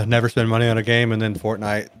would never spend money on a game, and then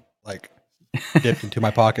Fortnite dipped into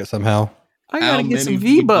my pocket somehow. I gotta get some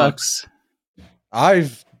V-Bucks.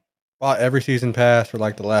 I've bought every season pass for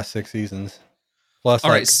like the last 6 seasons. Plus,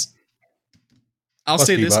 all right. I'll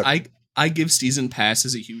say V-Bucks. this: I give season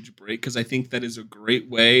passes a huge break because I think that is a great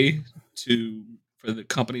way for the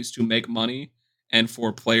companies to make money and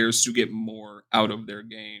for players to get more out of their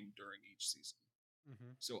game during each season.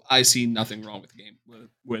 Mm-hmm. So I see nothing wrong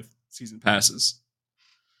with season passes.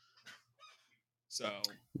 So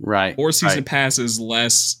right, more season passes,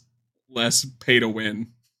 less pay to win.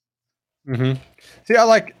 Mm-hmm. See, I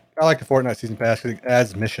like the Fortnite season pass because it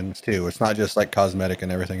adds missions too. It's not just like cosmetic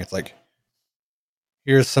and everything. It's like,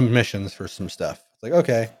 here's some missions for some stuff. It's like,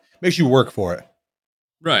 okay, makes you work for it.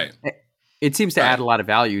 Right. It seems to add a lot of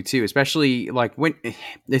value too, especially like when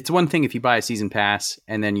it's one thing if you buy a season pass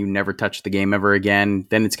and then you never touch the game ever again,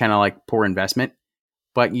 then it's kind of like poor investment,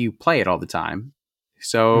 but you play it all the time.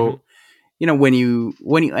 So, when you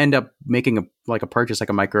end up making a purchase, like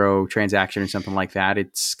a micro transaction or something like that,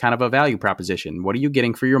 it's kind of a value proposition. What are you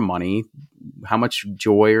getting for your money? How much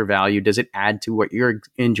joy or value does it add to what you're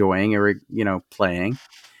enjoying or, playing?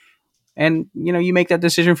 And, you make that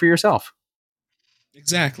decision for yourself.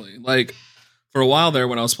 Exactly. Like for a while there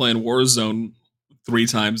when I was playing Warzone 3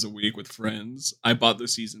 times a week with friends, I bought the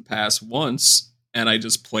season pass once and I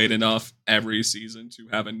just played enough every season to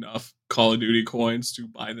have enough Call of Duty coins to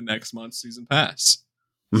buy the next month's season pass.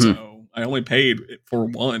 Mm-hmm. So I only paid for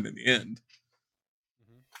one in the end.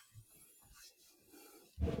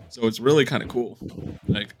 So it's really kind of cool.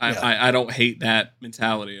 Like I don't hate that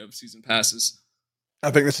mentality of season passes.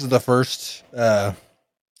 I think this is the first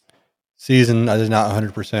season I did not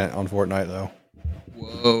 100% on Fortnite though.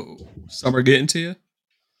 Whoa. Summer getting to you?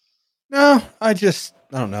 No, I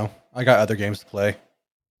don't know. I got other games to play.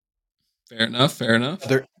 Fair enough. All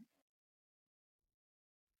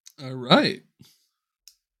right.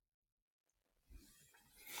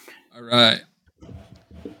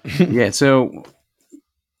 Yeah, so,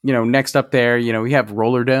 next up there, we have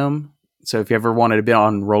Roller Dome. So if you ever wanted to be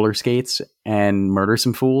on roller skates and murder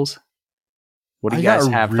some fools, what do you guys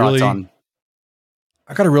have thoughts on?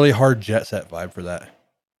 I got a really hard Jet Set vibe for that.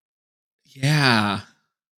 Yeah,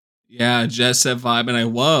 Jet Set vibe, and I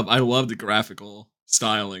love the graphical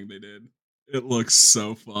styling they did. It looks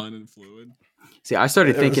so fun and fluid. See, I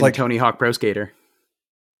started thinking like Tony Hawk Pro Skater.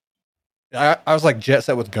 I was like Jet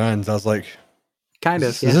Set with guns. I was like, kind of.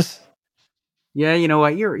 Is this? Yeah, you know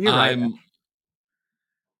what? You're right.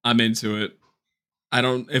 I'm into it.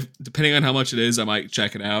 Depending on how much it is, I might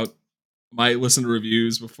check it out. Might listen to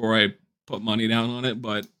reviews before I put money down on it,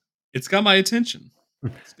 but it's got my attention.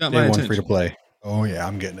 It's got my attention. Free to play. Oh yeah,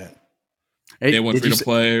 I'm getting it. Day one free to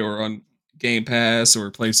play or on Game Pass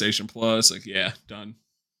or PlayStation Plus. Like, yeah, done.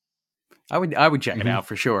 I would check it out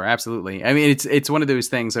for sure. Absolutely. I mean, it's one of those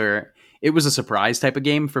things where it was a surprise type of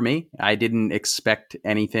game for me. I didn't expect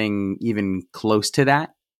anything even close to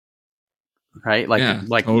that. Right?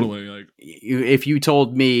 Like totally. Like, if you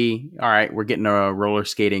told me, all right, we're getting a roller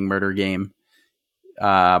skating murder game,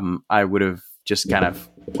 I would have just kind of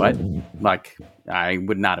what? Like, I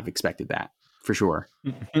would not have expected that for sure.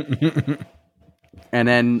 And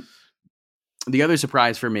then the other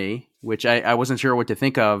surprise for me, which I wasn't sure what to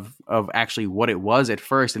think of actually what it was at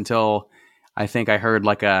first until I think I heard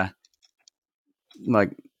the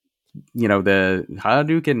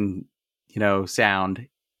Hadouken, sound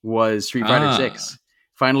was Street Fighter 6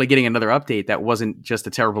 finally getting another update that wasn't just a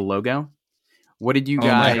terrible logo. What did you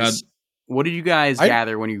guys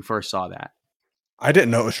gather when you first saw that? I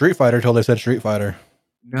didn't know it was Street Fighter until they said Street Fighter.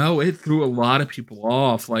 No, it threw a lot of people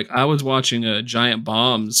off. Like, I was watching a Giant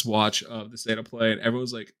Bombs watch of the State of Play, and everyone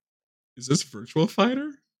was like, is this Virtual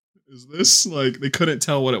Fighter? Is this, like, they couldn't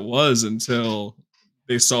tell what it was until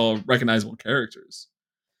they saw recognizable characters.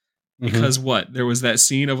 Because there was that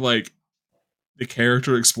scene of, like, the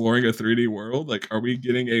character exploring a 3D world. Like, are we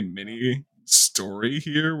getting a mini story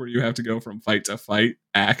here where you have to go from fight to fight,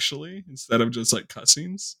 actually, instead of just, like,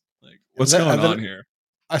 cutscenes? Like, what's going on here?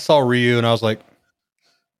 I saw Ryu, and I was like,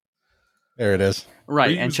 there it is.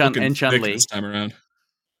 Right, and Chun-Li this time around.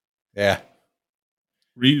 Yeah.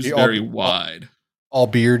 Ryu's very wide. All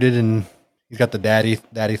bearded, and he's got the daddy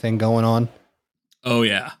thing going on. Oh,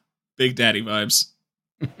 yeah. Big daddy vibes.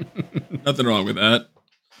 Nothing wrong with that.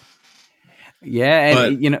 Yeah,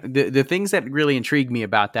 and the things that really intrigue me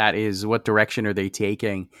about that is what direction are they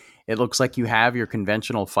taking? It looks like you have your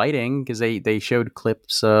conventional fighting because they showed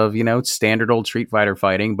clips of, standard old Street Fighter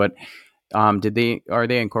fighting, but are they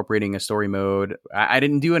incorporating a story mode? I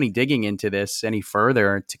didn't do any digging into this any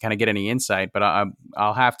further to kind of get any insight, but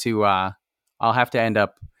I'll have to end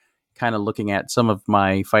up kind of looking at some of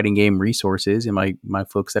my fighting game resources and my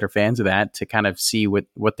folks that are fans of that to kind of see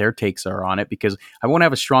what their takes are on it, because I won't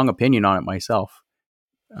have a strong opinion on it myself.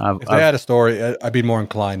 If they had a story, I'd be more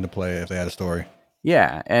inclined to play if they had a story.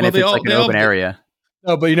 Yeah, and if it's like an open area.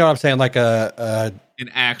 No, but you know what I'm saying, like an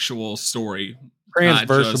actual story.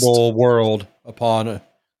 Transversable world upon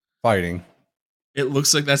fighting. It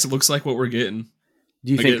looks like what we're getting.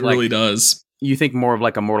 Do you think it really does? You think more of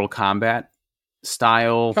like a Mortal Kombat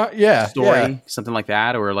style story, something like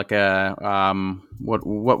that, or like a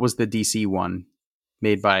what was the DC one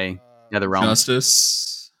made by NetherRealm?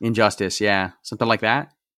 Injustice, yeah, something like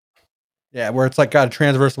that. Yeah, where it's like got a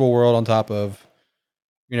transversable world on top of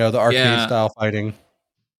the arcade style fighting.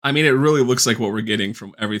 I mean, it really looks like what we're getting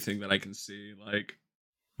from everything that I can see. Like,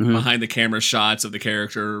 behind the camera shots of the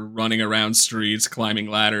character running around streets, climbing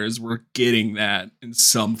ladders. We're getting that in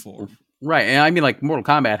some form. Right. And I mean, like, Mortal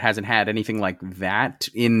Kombat hasn't had anything like that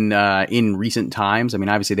in recent times. I mean,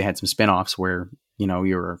 obviously they had some spinoffs where,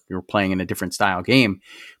 you're playing in a different style game.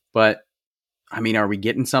 But, I mean, are we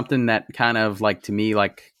getting something that kind of, like, to me,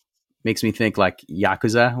 like, makes me think like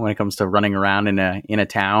Yakuza when it comes to running around in a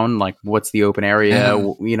town? Like, what's the open area?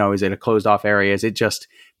 Is it a closed off area? Is it just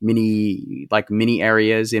mini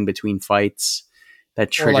areas in between fights that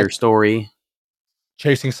trigger story?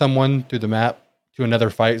 Chasing someone through the map to another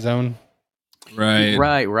fight zone. Right.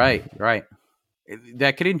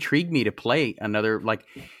 That could intrigue me to play another, like,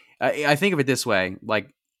 I think of it this way, like,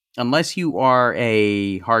 unless you are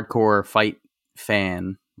a hardcore fight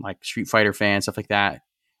fan, like Street Fighter fan, stuff like that,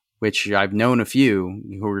 which I've known a few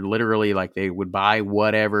who are literally like they would buy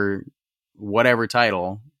whatever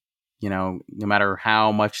title, no matter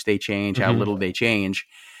how much they change, how little they change.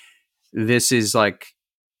 This is like,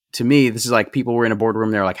 to me, this is like people were in a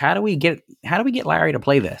boardroom. They're like, how do we get Larry to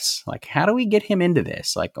play this? Like, how do we get him into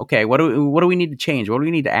this? Like, okay, what do we need to change? What do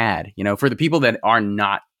we need to add? For the people that are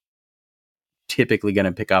not typically going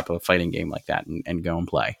to pick up a fighting game like that and go and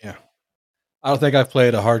play. Yeah. I don't think I've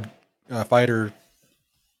played a hard fighter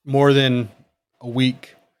more than a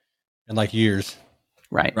week in like years.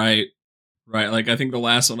 Right. Like, I think the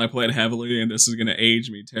last one I played heavily, and this is going to age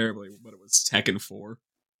me terribly, but it was Tekken 4.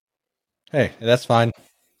 Hey, that's fine.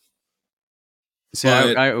 So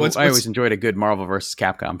I always enjoyed a good Marvel vs.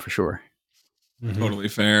 Capcom for sure. Totally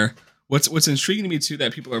fair. What's intriguing to me too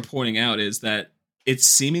that people are pointing out is that it's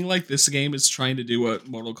seeming like this game is trying to do what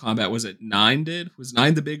Mortal Kombat 9 did. Was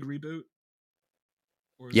 9 the big reboot?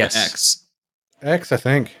 Or was it X? X, I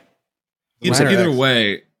think. Either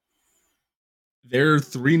way, there are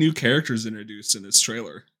 3 new characters introduced in this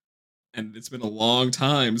trailer. And it's been a long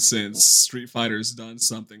time since Street Fighter's done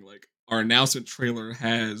something like our announcement trailer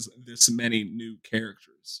has this many new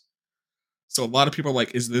characters. So a lot of people are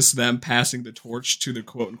like, is this them passing the torch to the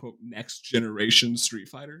quote-unquote next generation Street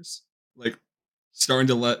Fighters? like starting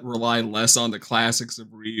to rely less on the classics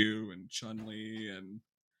of Ryu and Chun-Li and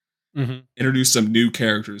introduce some new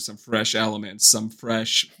characters, some fresh elements, some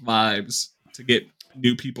fresh vibes to get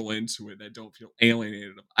new people into it that don't feel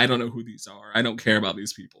alienated. I don't know who these are. I don't care about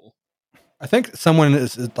these people. I think someone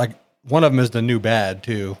is like one of them is the new bad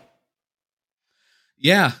too.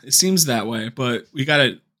 Yeah, it seems that way, but we got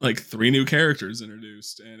like 3 new characters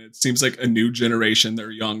introduced, and it seems like a new generation. They're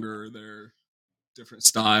younger, they're different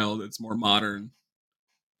style, that's more modern.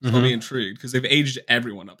 So I'll be intrigued because they've aged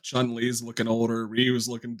everyone up. Chun-Li's looking older, Ryu's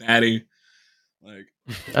looking daddy. Like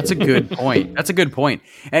that's a good point. That's a good point.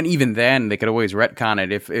 And even then, they could always retcon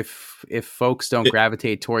it if folks don't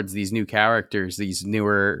gravitate towards these new characters, these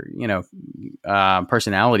newer,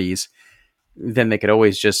 personalities. Then they could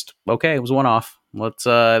always just it was one off. Let's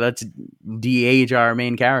de-age our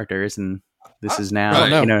main characters, and this is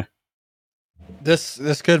now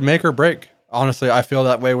This could make or break. Honestly, I feel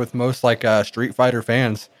that way with most like Street Fighter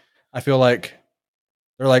fans. I feel like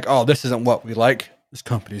they're like, "Oh, this isn't what we like. This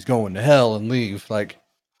company's going to hell," and leave. Like,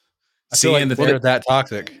 I feel like they're that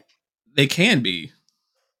toxic. They can be.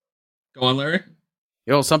 Go on, Larry.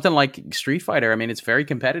 Something like Street Fighter. I mean, it's very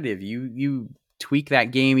competitive. You tweak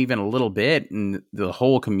that game even a little bit, and the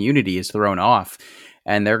whole community is thrown off,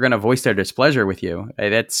 and they're going to voice their displeasure with you.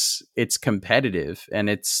 It's competitive, and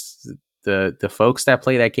it's the folks that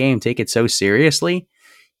play that game take it so seriously.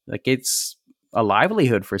 Like, it's a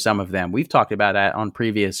livelihood for some of them. We've talked about that on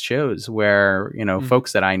previous shows where,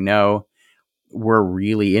 folks that I know were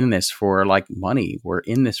really in this for like money. We're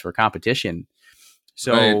in this for competition.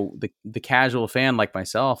 So the casual fan like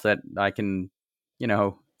myself that I can,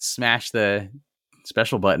 smash the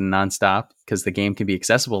special button nonstop because the game can be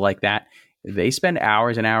accessible like that. They spend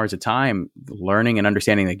hours and hours of time learning and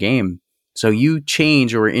understanding the game. So you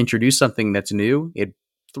change or introduce something that's new, it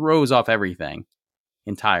throws off everything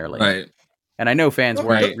entirely. Right. And I know fans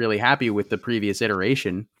weren't really happy with the previous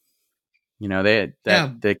iteration.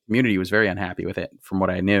 The community was very unhappy with it from what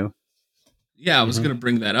I knew. Yeah, I was going to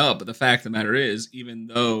bring that up, but the fact of the matter is, even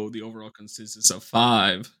though the overall consensus of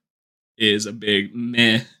 5 is a big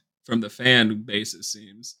meh from the fan base, it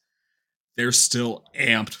seems, they're still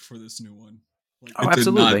amped for this new one. Like, it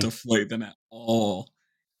absolutely. did not deflate them at all.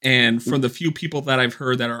 And from the few people that I've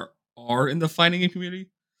heard that are in the fighting game community,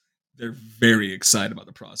 they're very excited about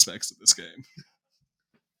the prospects of this game.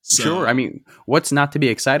 So, sure. I mean, what's not to be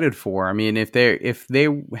excited for? I mean, if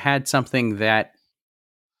they had something that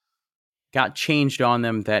got changed on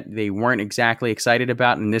them that they weren't exactly excited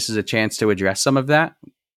about, and this is a chance to address some of that,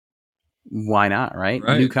 why not, right?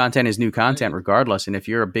 New content is new content regardless. And if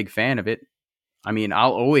you're a big fan of it, I mean,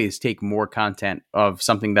 I'll always take more content of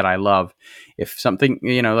something that I love. If something,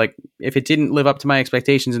 if it didn't live up to my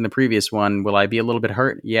expectations in the previous one, will I be a little bit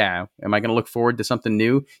hurt? Yeah. Am I going to look forward to something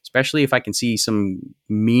new? Especially if I can see some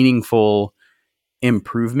meaningful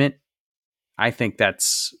improvement. I think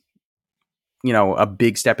that's, a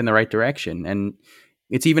big step in the right direction. And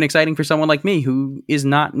it's even exciting for someone like me who is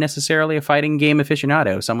not necessarily a fighting game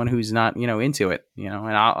aficionado, someone who's not, into it,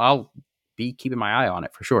 and I'll be keeping my eye on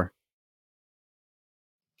it for sure.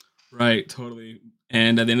 Right, totally.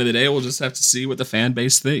 And at the end of the day, we'll just have to see what the fan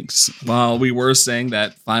base thinks. While we were saying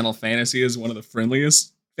that Final Fantasy is one of the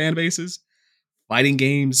friendliest fan bases, fighting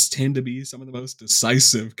games tend to be some of the most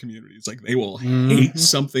decisive communities. Like, they will hate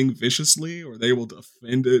something viciously or they will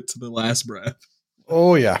defend it to the last breath.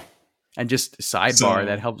 Oh, yeah. And just sidebar,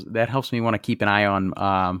 that helps me want to keep an eye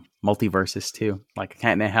on multiverses too. Like,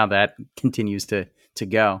 kind of how that continues to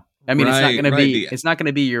go. I mean, it's not going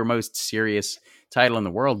to be your most serious title in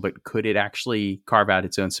the world, but could it actually carve out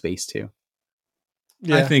its own space too?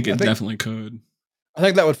 Yeah, I think it definitely could. I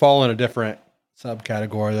think that would fall in a different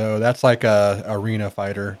subcategory though. That's like a arena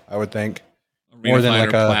fighter, I would think. More than like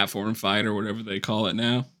a platform fighter, whatever they call it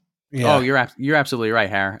now. Yeah. Oh, you're absolutely right,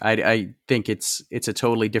 Har. I think it's a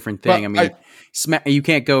totally different thing. But I mean, you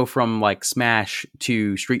can't go from like Smash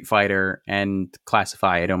to Street Fighter and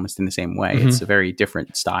classify it almost in the same way. It's a very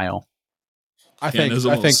different style. I think.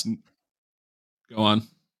 Go on.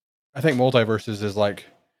 I think multiverses is like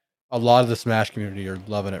a lot of the Smash community are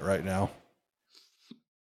loving it right now.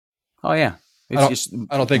 Oh yeah, I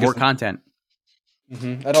don't think more content.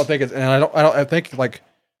 I don't think it's, and I think like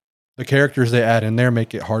the characters they add in there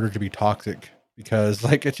make it harder to be toxic because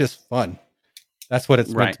like it's just fun. That's what it's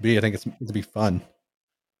meant to be. I think it's meant to be fun.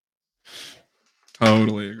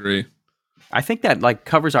 Totally agree. I think that like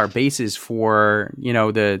covers our bases for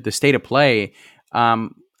the state of play.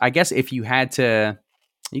 I guess if you had to,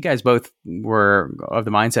 you guys both were of the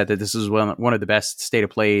mindset that this is one of the best state of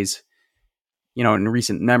plays, in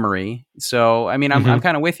recent memory. So, I mean, I'm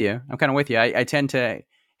kind of with you. I tend to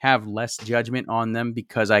have less judgment on them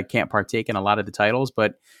because I can't partake in a lot of the titles.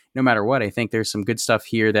 But no matter what, I think there's some good stuff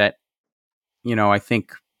here that, I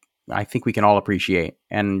think we can all appreciate.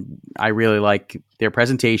 And I really like their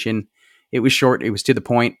presentation. It was short. It was to the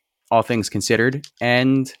point, all things considered.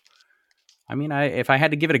 And I mean, if I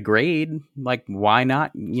had to give it a grade, like, why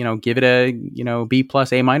not, give it a, B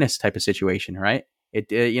plus A minus type of situation, right? It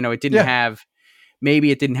didn't have,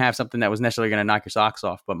 maybe it didn't have something that was necessarily going to knock your socks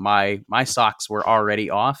off, but my socks were already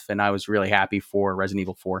off, and I was really happy for Resident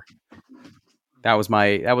Evil 4. That was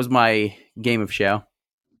my game of show.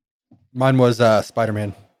 Mine was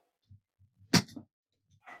Spider-Man.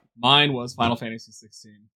 Mine was Final Fantasy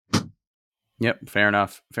 16. Yep, fair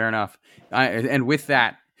enough. And with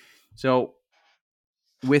that,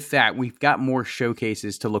 we've got more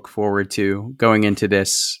showcases to look forward to going into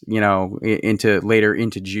this,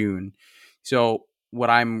 into June. So what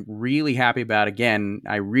I'm really happy about, again,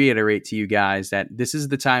 I reiterate to you guys that this is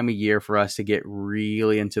the time of year for us to get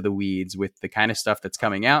really into the weeds with the kind of stuff that's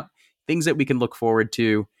coming out, things that we can look forward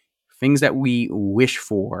to, things that we wish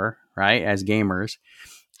for, right, as gamers.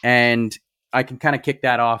 And I can kind of kick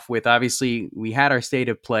that off with, obviously, we had our State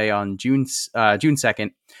of Play on June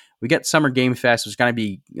 2nd. We get Summer Game Fest, which is going to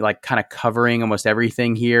be like kind of covering almost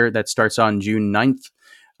everything here. That starts on June 9th.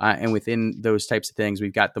 And within those types of things,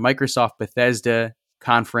 we've got the Microsoft Bethesda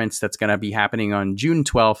conference that's going to be happening on June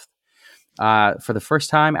 12th. For the first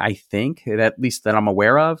time, I think, at least that I'm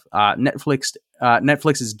aware of. Netflix's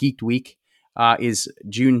Geeked Week is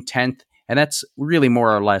June 10th. And that's really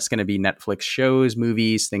more or less going to be Netflix shows,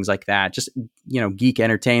 movies, things like that. Just, geek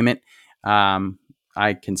entertainment.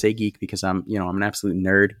 I can say geek because I'm an absolute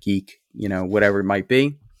nerd, geek, whatever it might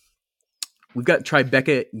be. We've got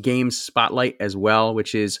Tribeca Games Spotlight as well,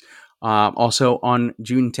 which is also on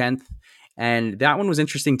June 10th. And that one was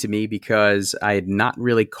interesting to me because I had not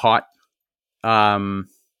really caught Tribeca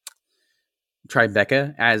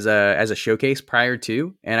as a showcase prior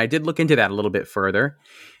to, and I did look into that a little bit further.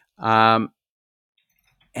 And,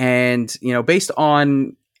 based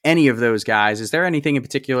on any of those guys, is there anything in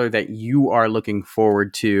particular that you are looking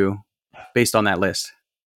forward to based on that list?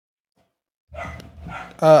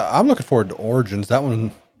 I'm looking forward to Origins. That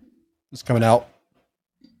one is coming out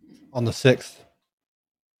on the 6th.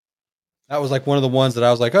 That was like one of the ones that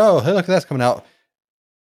I was like, oh, hey, look, that's coming out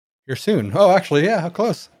here soon. Oh, actually, yeah, how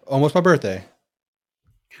close? Almost my birthday.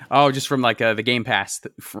 Oh, just from like the Game Pass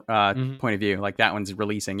point of view, like that one's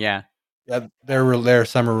releasing, yeah. Yeah, their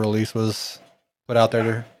summer release was put out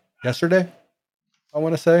there yesterday, I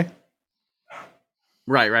want to say.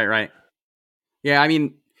 Right. Yeah, I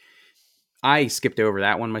mean, I skipped over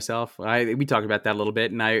that one myself. We talked about that a little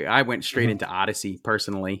bit, and I went straight into Odyssey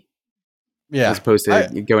personally. Yeah. As opposed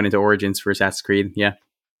to going into Origins for Assassin's Creed. Yeah.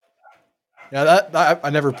 Yeah, I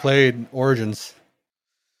never played Origins.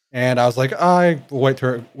 And I was like, I wait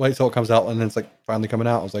till it comes out, and then it's like finally coming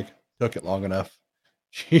out. I was like, took it long enough.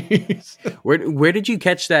 Jeez. Where did you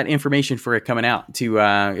catch that information for it coming out?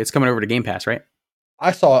 It's coming over to Game Pass, right?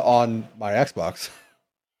 I saw it on my Xbox.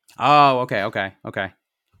 Oh, okay.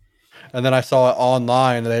 And then I saw it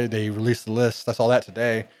online. They released the list. I saw that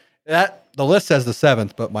today. The list says the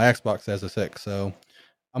 7th, but my Xbox says the 6th. So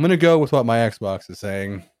I'm gonna go with what my Xbox is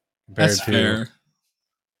saying. That's fair.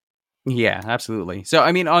 Yeah, absolutely. So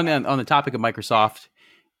I mean, on the topic of Microsoft,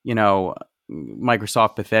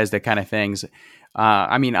 Microsoft Bethesda kind of things.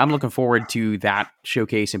 I mean, I'm looking forward to that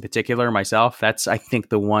showcase in particular myself. That's, I think,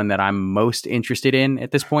 the one that I'm most interested in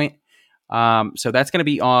at this point. So that's going to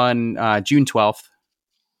be on June 12th,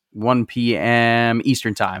 1 p.m.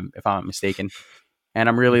 Eastern time, if I'm not mistaken. And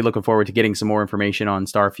I'm really looking forward to getting some more information on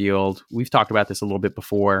Starfield. We've talked about this a little bit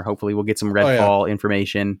before. Hopefully we'll get some Redfall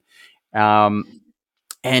information.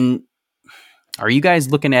 And are you guys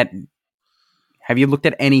have you looked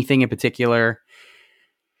at anything in particular?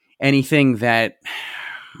 Anything that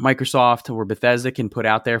Microsoft or Bethesda can put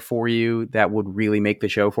out there for you that would really make the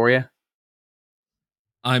show for you?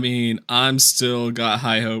 I mean, I'm still got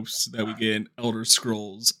high hopes that we get an Elder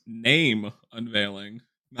Scrolls name unveiling.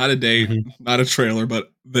 Not a date, not a trailer,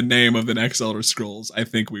 but the name of the next Elder Scrolls. I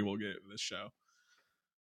think we will get this show.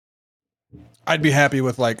 I'd be happy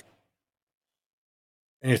with like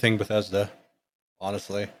anything Bethesda,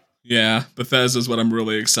 honestly. Yeah, Bethesda is what I'm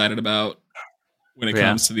really excited about when it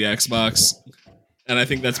comes to the Xbox. And I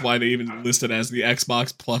think that's why they even listed as the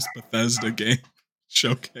Xbox plus Bethesda game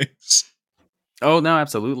showcase. Oh, no,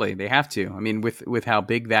 absolutely. They have to. I mean, with how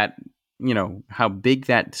big that, how big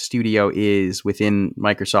that studio is within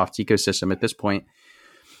Microsoft's ecosystem at this point,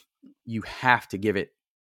 you have to give it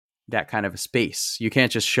that kind of a space. You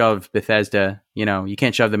can't just shove Bethesda, you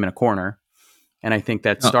can't shove them in a corner. And I think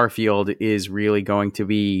that Starfield is really going to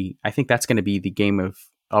be, I think that's going to be the game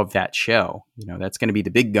of that show. You know, that's going to be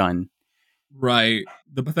the big gun. Right.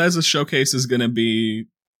 The Bethesda showcase is going to be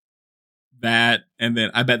that, and then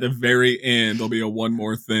I bet the very end there'll be a one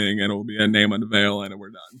more thing, and it'll be a name unveil, and we're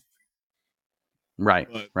done. Right,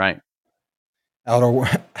 right.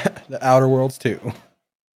 The Outer Worlds 2. Oh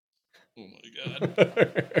my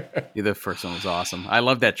god. Yeah, the first one was awesome. I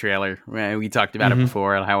love that trailer. We talked about it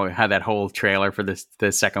before, how that whole trailer for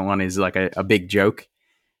the second one is like a big joke.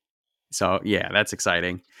 So yeah, that's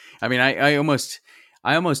exciting. I mean, I almost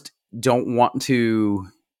don't want to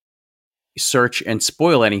search and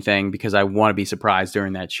spoil anything because I want to be surprised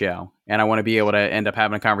during that show, and I want to be able to end up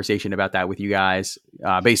having a conversation about that with you guys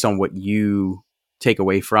based on what you take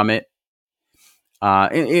away from it.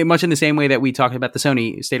 Much in the same way that we talked about the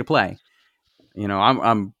Sony State of Play. You know,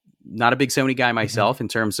 I'm not a big Sony guy myself in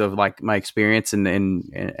terms of like my experience and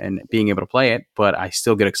being able to play it, but I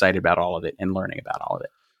still get excited about all of it and learning about all of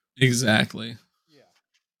it. Exactly. Yeah.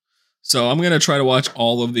 So I'm going to try to watch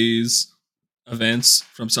all of these events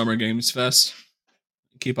from Summer Games Fest.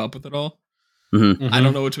 Keep up with it all. I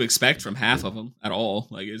don't know what to expect from half of them at all.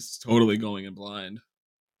 Like, it's totally going in blind.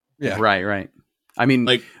 Yeah. Right. I mean,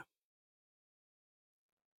 like,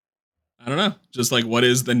 I don't know. Just like, what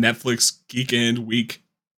is the Netflix Geek End week?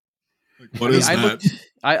 Like, what is that?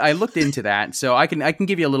 I looked into that, so I can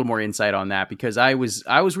give you a little more insight on that because I was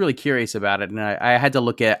really curious about it, and I had to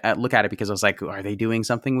look at it because I was like, are they doing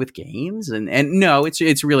something with games? And no,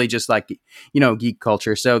 it's really just like, you know, geek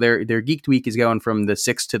culture. So their Geek Week is going from the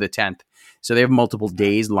 6th to the 10th, so they have multiple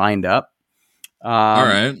days lined up. All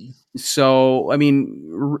right. So I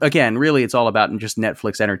mean, again, really, it's all about just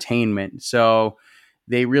Netflix entertainment. So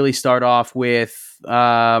they really start off with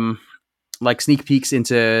like sneak peeks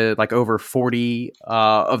into like over 40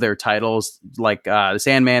 of their titles, like The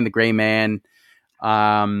Sandman, The Gray Man,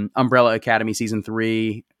 Umbrella Academy Season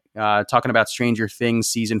 3, talking about Stranger Things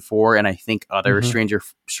Season 4, and I think other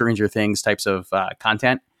Stranger Things types of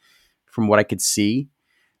content from what I could see.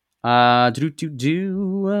 What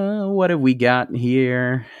have we got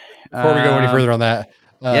here? Before we go any further on that,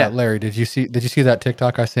 yeah. Larry, did you see that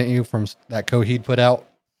TikTok I sent you from that Coheed put out?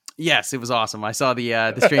 Yes, it was awesome. I saw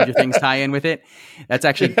the Stranger Things tie-in with it. That's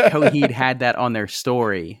actually Coheed had that on their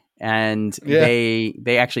story, and they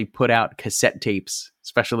actually put out cassette tapes,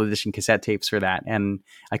 special edition cassette tapes for that. And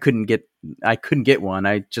I couldn't get one.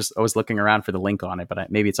 I was looking around for the link on it,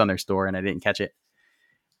 but maybe it's on their store and I didn't catch it.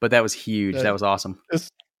 But that was huge. That was awesome.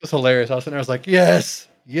 It's hilarious. I was sitting there, I was like, yes.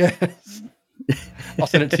 I'll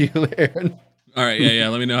send it to you, Aaron. All right, yeah.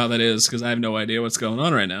 Let me know how that is because I have no idea what's going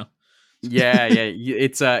on right now. Yeah.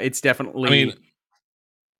 It's definitely. I mean,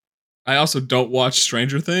 I also don't watch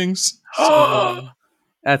Stranger Things. So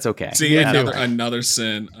that's okay. See, another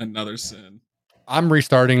sin. I'm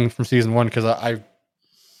restarting from season 1 because I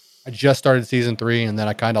just started season 3 and then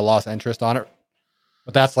I kind of lost interest on it.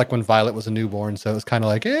 But that's like when Violet was a newborn, so it's kind of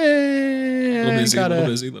like, a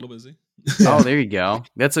little busy. Oh, there you go.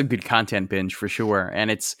 That's a good content binge for sure,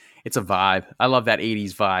 and it's a vibe. I love that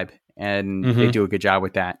 80s vibe, and they do a good job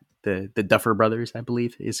with that. The Duffer Brothers, I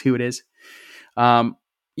believe, is who it is. So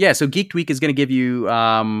Geek Week is going to give you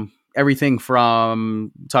everything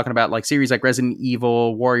from talking about like series like Resident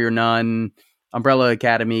Evil, Warrior Nun, Umbrella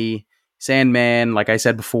Academy, Sandman. Like I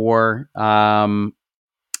said before,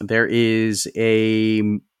 there is a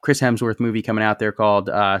Chris Hemsworth movie coming out there called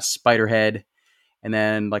Spiderhead, and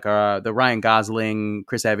then like the Ryan Gosling,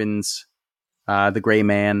 Chris Evans, The Gray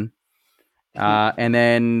Man. And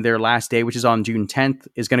then their last day, which is on June 10th,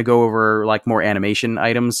 is going to go over like more animation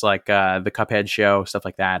items, like the Cuphead show, stuff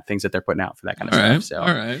like that, things that they're putting out for that kind of stuff. So,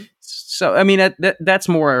 all right. So, I mean, that's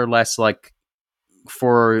more or less like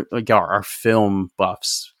for like our film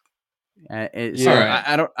buffs.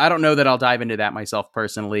 I don't know that I'll dive into that myself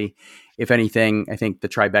personally. If anything, I think the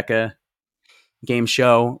Tribeca game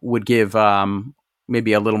show would give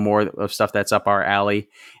maybe a little more of stuff that's up our alley.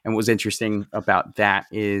 And what was interesting about that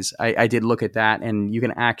is I did look at that, and you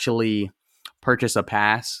can actually purchase a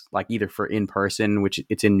pass, like either for in person, which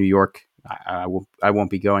it's in New York. I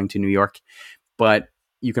won't be going to New York, but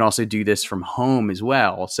you can also do this from home as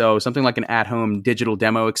well. So something like an at-home digital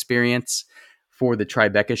demo experience for the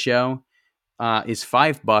Tribeca show is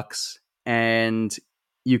 $5, and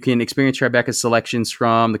you can experience Tribeca's selections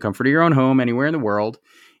from the comfort of your own home anywhere in the world,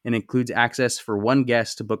 and includes access for one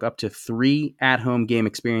guest to book up to 3 at-home game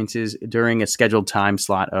experiences during a scheduled time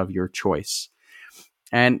slot of your choice.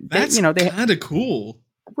 And that's kind of cool.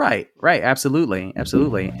 Right. Absolutely.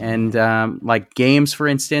 And like games, for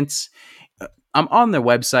instance, I'm on their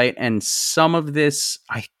website, and some of this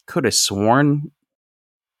I could have sworn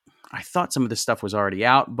I thought some of this stuff was already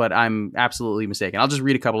out, but I'm absolutely mistaken. I'll just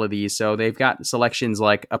read a couple of these. So they've got selections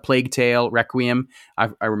like A Plague Tale, Requiem. I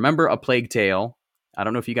remember A Plague Tale. I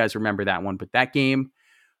don't know if you guys remember that one, but that game,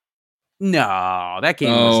 no, that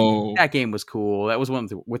game was cool. That was one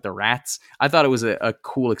with the rats. I thought it was a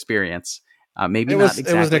cool experience. Maybe not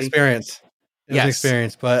exactly. It was an experience. It was an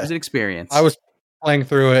experience, but it was an experience. I was playing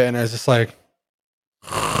through it, and I was just like,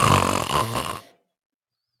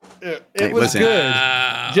 it was good.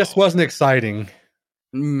 Just wasn't exciting.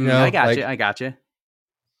 I got you.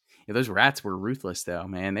 Yeah, those rats were ruthless, though,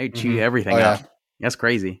 man. They chew everything up. That's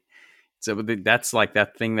crazy. So that's like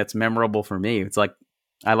that thing that's memorable for me. It's like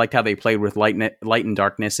I liked how they played with light and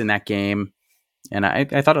darkness in that game, and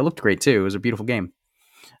I thought it looked great too. It was a beautiful game.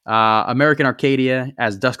 American Arcadia,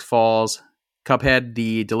 As Dusk Falls, Cuphead,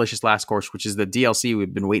 The Delicious Last Course, which is the DLC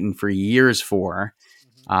we've been waiting for years for.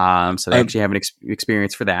 So they actually have an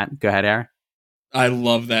experience for that. Go ahead, Aaron. I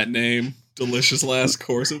love that name, Delicious Last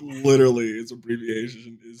Course. It literally, its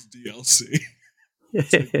abbreviation is DLC.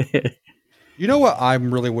 You know what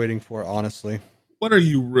I'm really waiting for, honestly? What are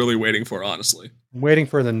you really waiting for, honestly? I'm waiting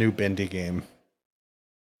for the new Bendy game.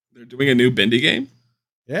 They're doing a new Bendy game?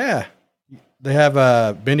 Yeah. They have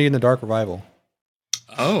Bendy in the Dark Revival.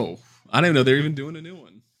 Oh, I didn't know they're even doing a new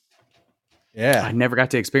one. Yeah. I never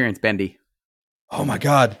got to experience Bendy. Oh my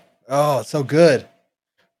God. Oh, it's so good.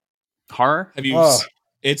 Horror? Have you?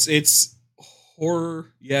 It's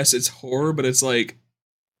horror. Yes, it's horror, but it's like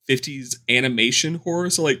 50s animation horror.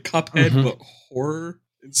 So like Cuphead, but horror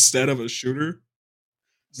instead of a shooter.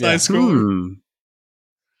 Nice cool.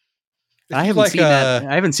 I haven't seen that.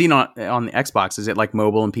 I haven't seen on the Xbox. Is it like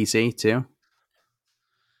mobile and PC too?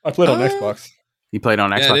 I played on Xbox. You played on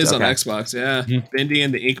Xbox? Yeah, it is on Xbox. Yeah, Bendy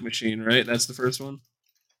and the Ink Machine, right? That's the first one.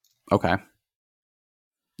 Okay.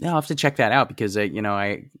 Yeah, I'll have to check that out because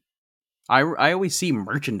I always see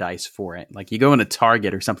merchandise for it. Like you go into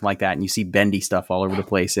Target or something like that, and you see Bendy stuff all over the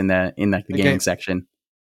place in the gaming section.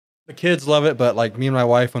 The kids love it, but like me and my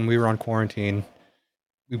wife, when we were on quarantine,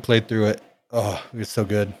 we played through it. Oh, it was so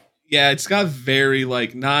good. Yeah, it's got very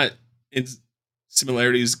like not in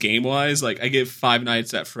similarities game wise. Like I get Five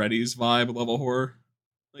Nights at Freddy's vibe level horror.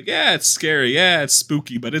 Like yeah, it's scary. Yeah, it's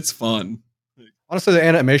spooky, but it's fun. Honestly, the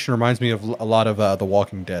animation reminds me of a lot of The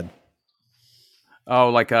Walking Dead. Oh,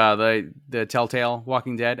 like the Telltale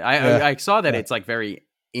Walking Dead. I saw that it's like very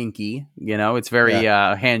inky. It's very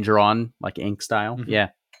hand drawn, like ink style. Mm-hmm. Yeah.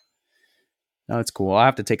 No, it's cool. I'll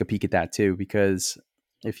have to take a peek at that too because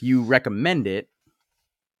if you recommend it.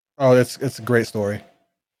 Oh, it's a great story.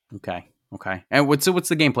 Okay. And what's the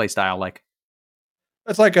gameplay style like?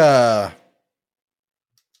 It's like a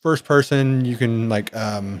first person. You can like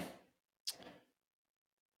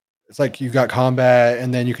it's like you got combat,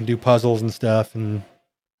 and then you can do puzzles and stuff, and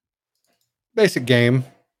basic game,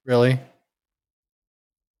 really.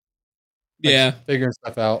 Yeah, like figuring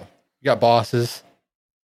stuff out. You got bosses.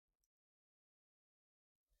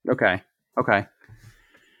 Okay.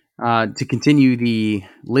 To continue the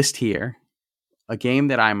list here, a game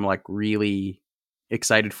that I'm like really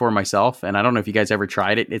excited for myself, and I don't know if you guys ever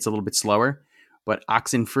tried it. It's a little bit slower, but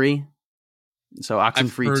Oxenfree. So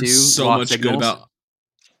Oxenfree 2.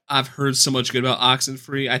 I've heard so much good about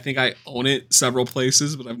Oxenfree. I think I own it several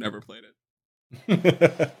places, but I've never played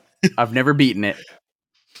it. I've never beaten it,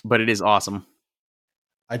 but it is awesome.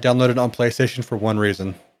 I downloaded it on PlayStation for one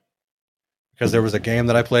reason. Because there was a game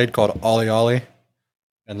that I played called Ollie Ollie.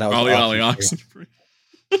 And that was Ollie Oxenfree.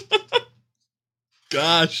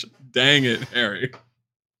 Gosh, dang it, Harry.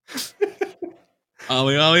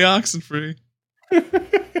 Ollie Oxenfree. Is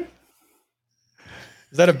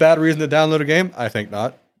that a bad reason to download a game? I think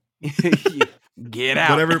not. Get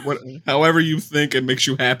out. However you think it makes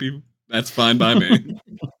you happy, that's fine by me.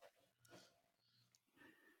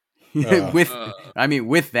 With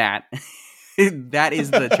that, that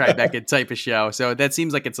is the Tribeca type of show. So that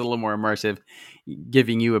seems like it's a little more immersive,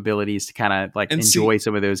 giving you abilities to kind of like enjoy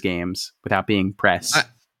some of those games without being pressed.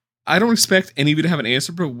 I don't expect any of you to have an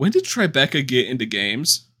answer, but when did Tribeca get into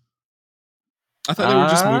games? I thought they were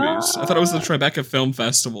just movies. I thought it was the Tribeca Film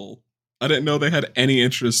Festival. I didn't know they had any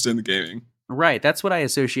interest in the gaming. Right, that's what I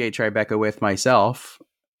associate Tribeca with myself.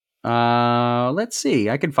 Let's see.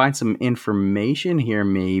 I can find some information here,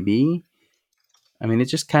 maybe. I mean, it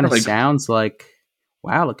just kind of sounds like,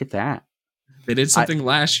 wow, look at that. They did something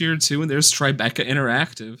last year, too, and there's Tribeca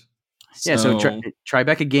Interactive. Yeah, so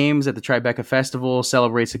Tribeca Games at the Tribeca Festival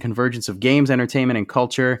celebrates the convergence of games, entertainment, and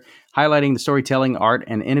culture, highlighting the storytelling, art,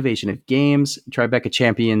 and innovation of games. Tribeca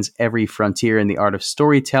champions every frontier in the art of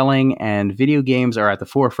storytelling, and video games are at the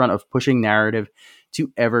forefront of pushing narrative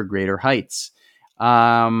to ever greater heights.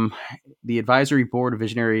 Um, the advisory board of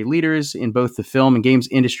visionary leaders in both the film and games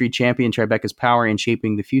industry champion Tribeca's power in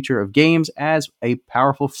shaping the future of games as a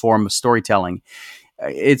powerful form of storytelling.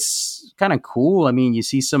 It's kind of cool. I mean, you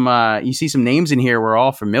see some names in here we're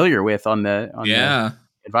all familiar with on the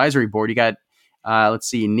advisory board. You got let's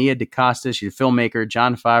see, Nia DaCosta, she's a filmmaker.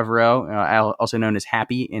 Jon Favreau, also known as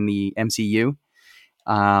Happy in the MCU.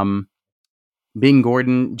 Bing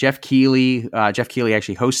Gordon, Jeff Keighley. Jeff Keighley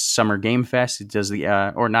actually hosts Summer Game Fest. He does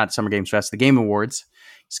the or not Summer Games Fest, the Game Awards.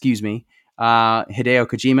 Excuse me. Hideo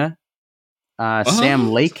Kojima, Sam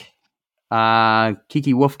Lake,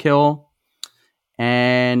 Kiki Wolfkill,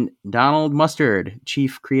 and Donald Mustard,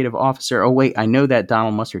 Chief Creative Officer. Oh wait, I know that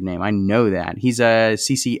Donald Mustard name. I know that he's a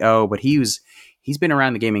CCO, but he's been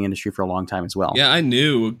around the gaming industry for a long time as well. Yeah, I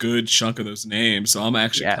knew a good chunk of those names, so I'm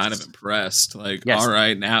actually kind of impressed. Like, all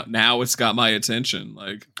right, now it's got my attention.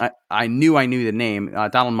 Like, I knew the name.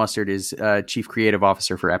 Donald Mustard is Chief Creative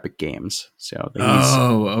Officer for Epic Games. So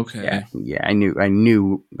okay. Yeah, I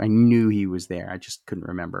knew he was there. I just couldn't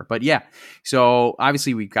remember. But yeah, so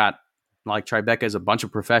obviously we've got, like, Tribeca is a bunch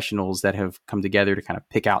of professionals that have come together to kind of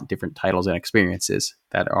pick out different titles and experiences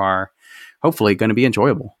that are hopefully going to be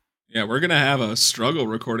enjoyable. Yeah, we're going to have a struggle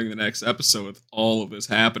recording the next episode with all of this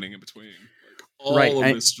happening in between. Like, all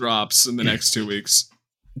of this drops in the next 2 weeks.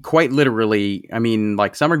 Quite literally, I mean,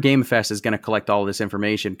 like, Summer Game Fest is going to collect all of this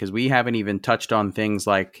information because we haven't even touched on things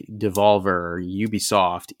like Devolver,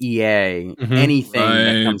 Ubisoft, EA, anything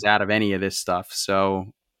that comes out of any of this stuff.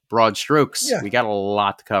 So, broad strokes, we got a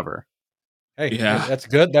lot to cover. Hey, that's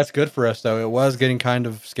good. That's good for us, though. It was getting kind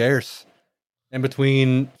of scarce in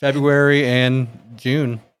between February and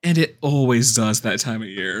June. And it always does that time of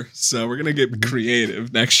year. So we're going to get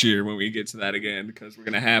creative next year when we get to that again, because we're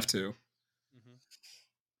going to have to.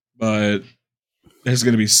 But there's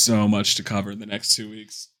going to be so much to cover in the next 2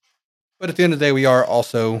 weeks. But at the end of the day, we are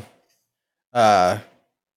also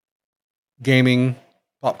gaming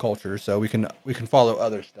pop culture, so we can follow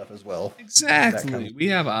other stuff as well. Exactly. We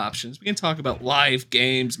have options. We can talk about live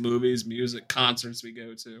games, movies, music, concerts we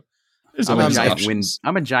go to.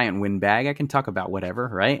 I'm a giant windbag. I can talk about whatever,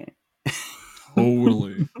 right?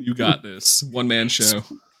 Totally. You got this. One-man show.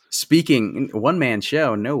 Speaking one-man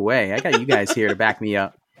show, no way. I got you guys here to back me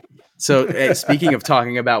up. So speaking of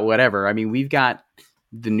talking about whatever, I mean, we've got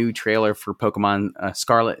the new trailer for Pokemon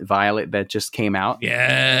Scarlet and Violet that just came out.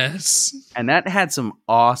 Yes. And that had some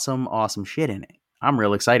awesome shit in it. I'm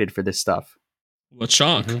real excited for this stuff.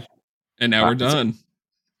 LeChonk. And now we're done.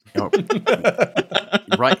 Oh.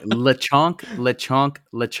 Right, LeChonk.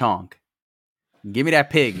 Give me that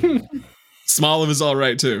pig. Smoliv is all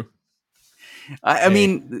right too. I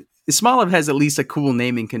mean, Smoliv has at least a cool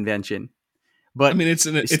naming convention, but I mean, it's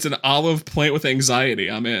an olive plant with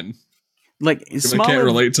anxiety. I'm in. Like, Smoliv, I can't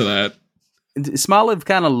relate to that. Smoliv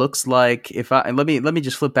kind of looks like, let me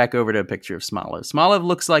just flip back over to a picture of Smoliv. Smoliv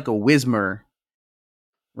looks like a Whismur,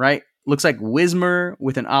 right? Looks like Whismur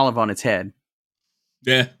with an olive on its head.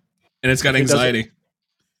 Yeah. And it's got anxiety.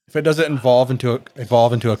 If it doesn't evolve into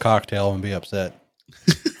a cocktail, I'm gonna be upset.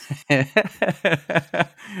 Just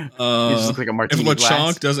looks like a martini if LeChonk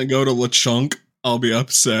glass. Doesn't go to LeChonk, I'll be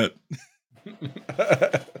upset.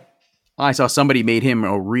 I saw somebody made him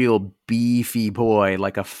a real beefy boy,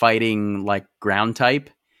 like a fighting, like, ground type.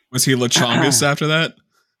 Was he LeChongus after that?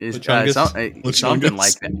 Something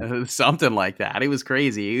like that. Something like that. It was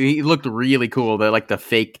crazy. He looked really cool. The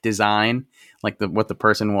fake design, like what the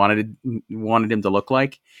person wanted him to look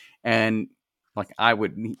like, and like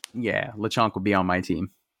LeChonk would be on my team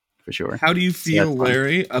for sure. How do you feel,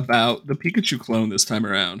 Larry, about the Pikachu clone this time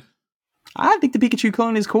around? I think the Pikachu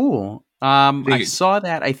clone is cool. I saw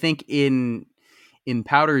that. I think in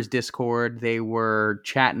Powder's Discord they were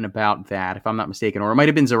chatting about that, if I'm not mistaken, or it might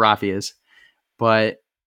have been Zerafia's, but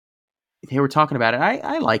they were talking about it.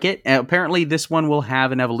 I like it. Apparently, this one will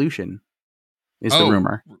have an evolution. Is the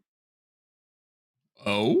rumor?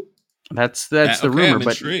 Oh, that's the rumor. I'm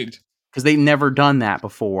intrigued. Because they've never done that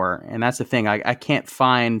before, and that's the thing. I can't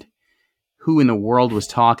find who in the world was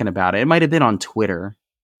talking about it. It might have been on Twitter.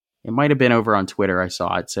 It might have been over on Twitter. I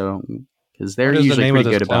saw it. So because they're usually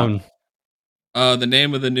pretty good about. The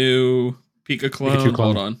name of the new Pikachu clone.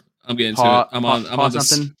 Hold on, I'm getting to it.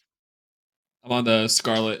 I'm on the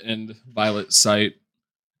Scarlet and Violet site.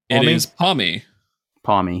 It is Pommy.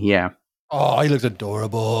 Pommy, yeah. Oh, he looks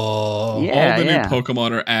adorable. Yeah, all the new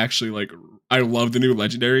Pokemon are actually like. I love the new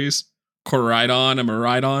legendaries. Koraidon and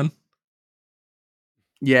Miraidon.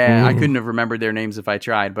 Yeah, I couldn't have remembered their names if I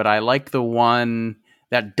tried, but I like the one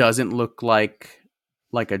that doesn't look like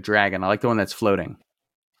a dragon. I like the one that's floating.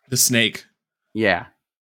 The snake. Yeah.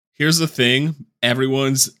 Here's the thing.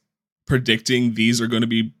 Everyone's predicting these are going to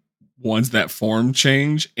be ones that form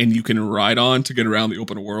change and you can ride on to get around the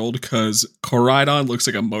open world, because Koraidon looks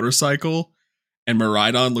like a motorcycle and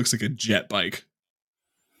Miraidon looks like a jet bike.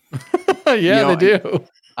 They do.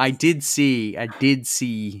 I did see.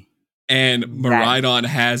 And Miraidon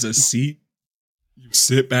has a seat. You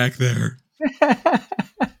sit back there.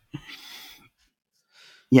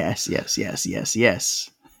 Yes.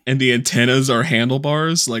 And the antennas are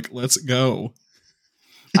handlebars. Like, let's go.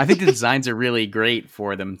 I think the designs are really great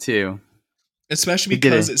for them too. Especially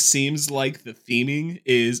because it seems like the theming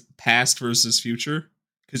is past versus future.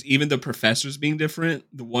 Because even the professors being different,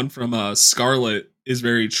 the one from Scarlet is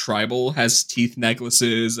very tribal, has teeth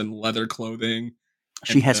necklaces and leather clothing.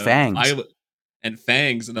 She has fangs. And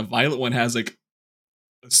the Violet one has like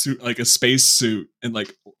a suit, like a space suit, and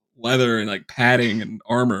like leather and like padding and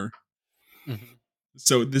armor. Mm-hmm.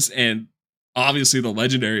 So and obviously the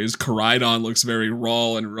legendary is Koraidon looks very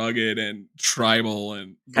raw and rugged and tribal,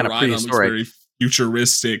 and Miraidon looks very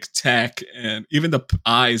futuristic tech, and even the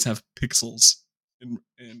eyes have pixels in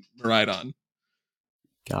Miraidon.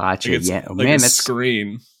 Gotcha. Like yeah, like man, that's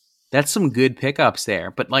screen. That's some good pickups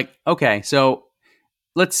there. But like, okay, so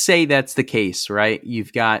let's say that's the case, right?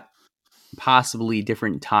 You've got possibly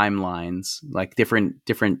different timelines, like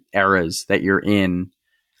different eras that you're in.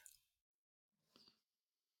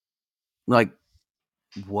 Like,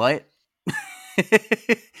 what?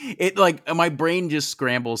 It like my brain just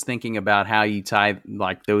scrambles thinking about how you tie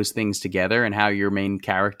like those things together and how your main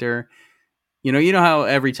character, you know how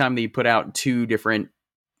every time that you put out two different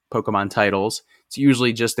Pokemon titles, it's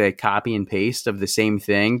usually just a copy and paste of the same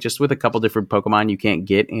thing, just with a couple different Pokemon you can't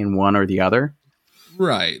get in one or the other.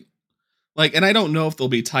 Right. Like, and I don't know if they'll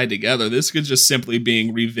be tied together. This could just simply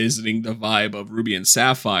being revisiting the vibe of Ruby and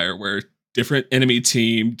Sapphire, where different enemy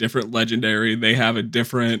team, different legendary, they have a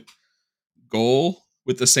different goal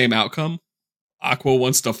with the same outcome. Aqua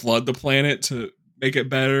wants to flood the planet to make it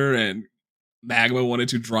better, and Magma wanted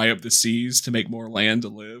to dry up the seas to make more land to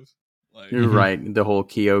live. Like, you're right. The whole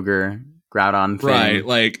Kyogre Groudon thing. Right.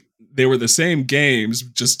 Like, they were the same games,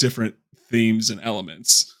 just different themes and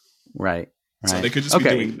elements. Right. So they could just be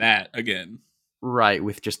doing that again. Right,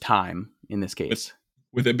 with just time in this case.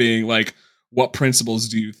 With it being like, what principles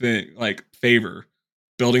do you think like favor?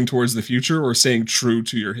 Building towards the future or staying true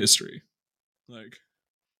to your history? Like,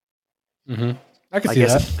 I can see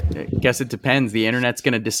that. I guess it depends. The internet's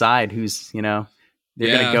going to decide who's, they're going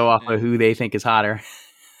to go off of who they think is hotter.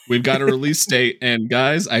 We've got a release date, and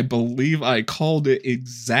guys, I believe I called it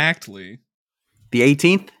exactly. The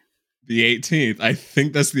 18th? The 18th. I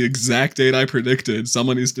think that's the exact date I predicted.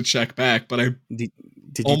 Someone needs to check back, but did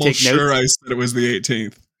almost sure I said it was the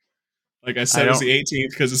 18th. Like I said, it was the 18th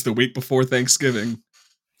because it's the week before Thanksgiving.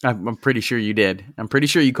 I'm pretty sure you did. I'm pretty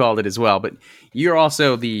sure you called it as well. But you're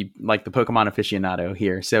also the Pokemon aficionado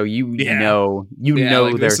here, so you know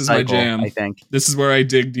like, their cycle. My jam. I think this is where I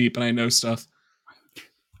dig deep and I know stuff.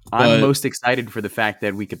 I'm most excited for the fact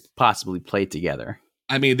that we could possibly play together.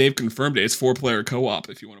 I mean, they've confirmed it. It's 4-player co-op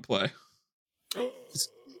if you want to play.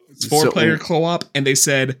 It's 4-player co-op, and they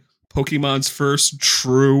said Pokemon's first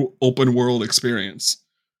true open world experience.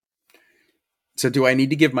 So do I need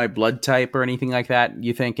to give my blood type or anything like that,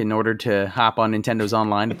 you think, in order to hop on Nintendo's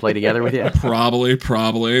Online to play together with you? Probably.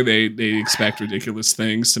 They expect ridiculous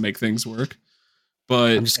things to make things work.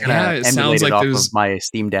 But I'm just gonna it sounds like there's of my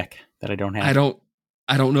Steam Deck that I don't have.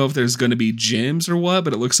 I don't know if there's going to be gyms or what,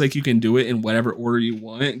 but it looks like you can do it in whatever order you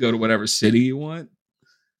want, go to whatever city you want.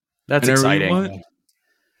 That's exciting.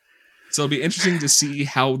 So it'll be interesting to see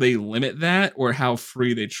how they limit that or how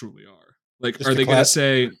free they truly are. Like, are they going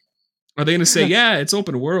to say, yeah, it's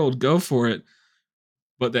open world, go for it.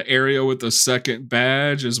 But the area with the second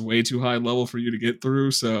badge is way too high level for you to get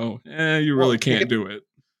through. So, you really can't do it.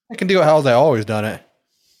 I can do it how they always done it.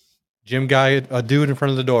 Gym guy, a dude in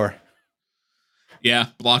front of the door. Yeah,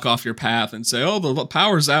 block off your path and say, oh, the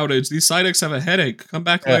power's outage. These Psyducks have a headache. Come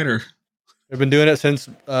back later. They've been doing it since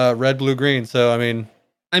Red, Blue, Green. So,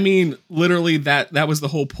 I mean, literally that was the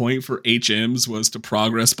whole point for HMs was to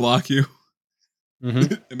progress block you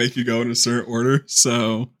and make you go in a certain order.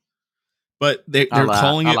 So, but they're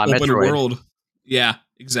calling it open Metroid. World. Yeah,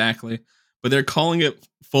 exactly. But they're calling it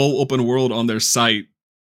full open world on their site.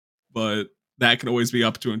 But that can always be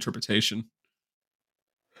up to interpretation.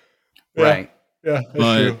 Right. Yeah,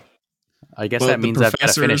 that's true. I guess that means I've got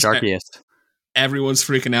to finish Arceus. Everyone's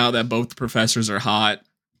freaking out that both the professors are hot.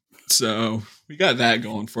 So we got that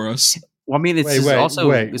going for us. Well, I mean, it's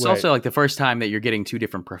also like the first time that you're getting two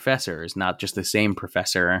different professors, not just the same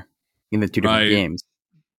professor in the two different games.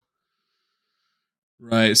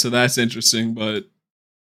 Right. So that's interesting. But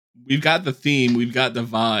we've got the theme. We've got the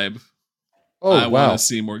vibe. Oh, I want wow. to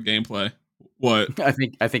see more gameplay. What? I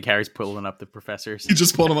think Harry's pulling up the professors. He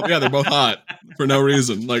just pulled them up. Yeah, they're both hot for no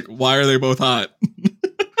reason. Like, why are they both hot?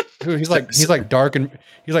 Dude, he's like dark and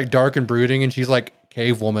brooding, and she's like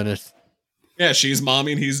cave womanish. Yeah, she's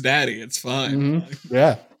mommy and he's daddy. It's fine. Mm-hmm.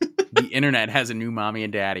 Yeah. The internet has a new mommy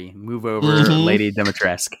and daddy. Move over, Mhm. Lady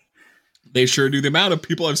Dimitrescu. They sure do. The amount of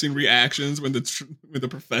people I've seen reactions when the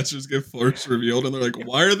professors get first revealed, and they're like,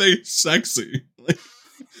 "Why are they sexy?" Like,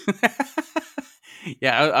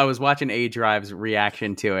 Yeah, I was watching A Drive's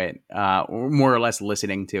reaction to it, more or less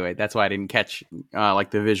listening to it. That's why I didn't catch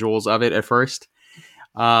like the visuals of it at first.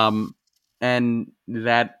 And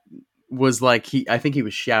that was like I think he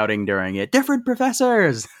was shouting during it, "Different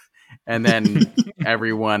professors!" And then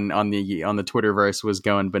everyone on the Twitterverse was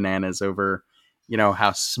going bananas over,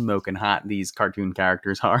 how smoking hot these cartoon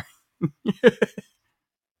characters are.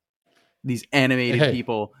 These animated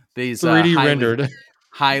people, these 3D rendered.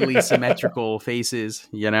 highly symmetrical faces,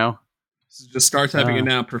 so just start typing it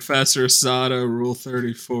now. Professor Sada, Rule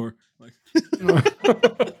 34. Like,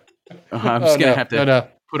 I'm just gonna have to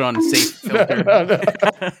put on a safe filter.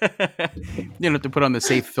 You don't have to put on the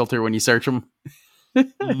safe filter when you search them.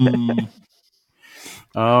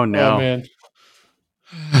 Oh no! Oh man!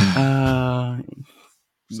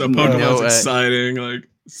 So Pokemon's exciting. Like,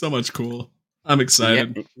 so much cool. I'm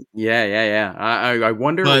excited. Yeah. I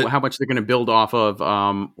wonder how much they're going to build off of.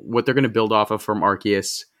 What they're going to build off of from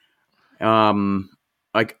Arceus.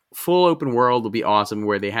 Like full open world will be awesome,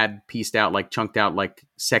 where they had pieced out, like chunked out, like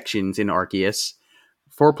sections in Arceus.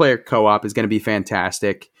 4-player co-op is going to be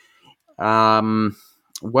fantastic.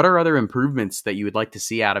 What are other improvements that you would like to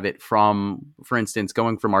see out of it from, for instance,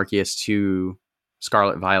 going from Arceus to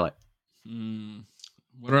Scarlet and Violet?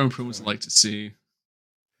 What are improvements I'd like to see?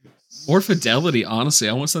 More fidelity, honestly.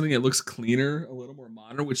 I want something that looks cleaner, a little more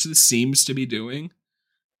modern, which this seems to be doing.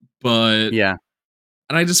 But yeah.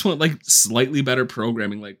 And I just want like slightly better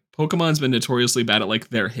programming. Like Pokemon's been notoriously bad at like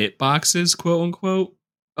their hitboxes, quote unquote,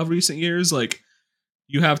 of recent years. Like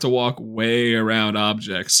you have to walk way around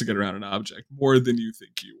objects to get around an object, more than you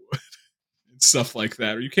think you would. And stuff like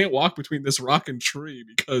that. Or you can't walk between this rock and tree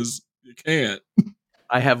because you can't.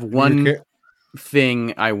 I have one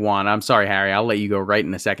thing I want. I'm sorry, Harry. I'll let you go right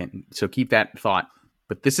in a second. So keep that thought.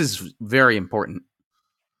 But this is very important.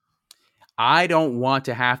 I don't want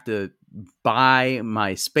to have to buy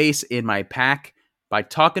my space in my pack by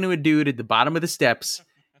talking to a dude at the bottom of the steps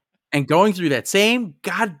and going through that same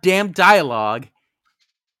goddamn dialogue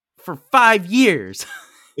for 5 years.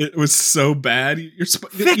 It was so bad. You're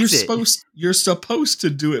supposed to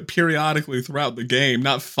do it periodically throughout the game,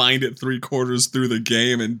 not find it 3/4 through the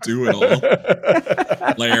game and do it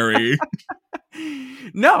all. Larry.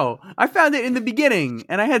 No, I found it in the beginning,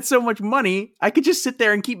 and I had so much money, I could just sit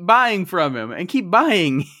there and keep buying from him and keep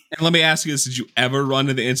buying. And let me ask you this: did you ever run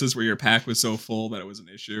into the instance where your pack was so full that it was an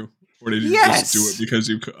issue, or did you just do it because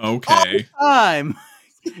you could? Okay, all the time.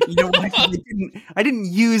 You know what? I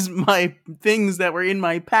didn't use my things that were in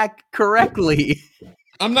my pack correctly.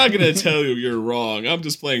 I'm not gonna tell you you're wrong. I'm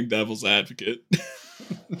just playing devil's advocate.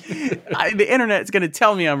 The internet's going to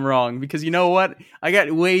tell me I'm wrong because you know what? I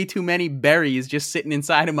got way too many berries just sitting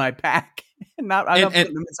inside of my pack. I'm not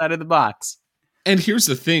putting them inside of the box. And here's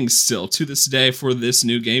the thing still, to this day, for this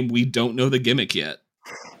new game, we don't know the gimmick yet.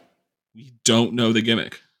 We don't know the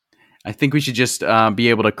gimmick. I think we should just be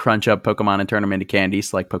able to crunch up Pokemon and turn them into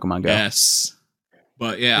candies like Pokemon Go. Yes.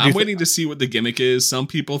 But yeah, I'm waiting to see what the gimmick is. Some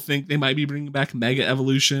people think they might be bringing back Mega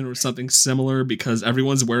Evolution or something similar because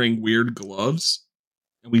everyone's wearing weird gloves.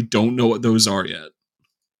 And we don't know what those are yet.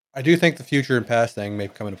 I do think the future and past thing may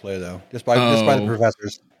come into play, though, just by the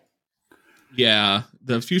professors. Yeah,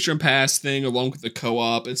 the future and past thing, along with the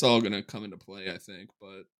co-op, it's all going to come into play, I think.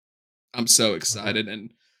 But I'm so excited.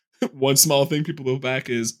 And one small thing people go back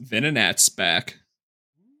is Venonat's back.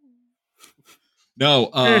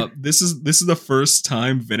 No, this is the first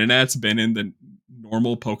time Venonat's been in the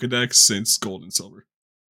normal Pokedex since Gold and Silver.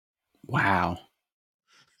 Wow.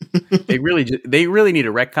 They really need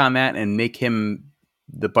to retcon that and make him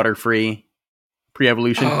the Butterfree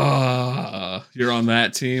pre-evolution. You're on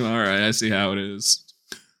that team? All right, I see how it is.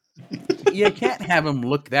 You can't have him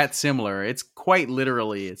look that similar. It's quite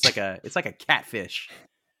literally, it's like a catfish.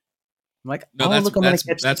 I'm like, no, that's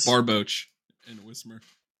Barboach and Whismer.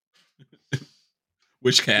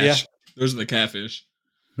 Which cash? Yeah. Those are the catfish.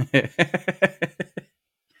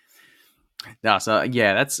 No, so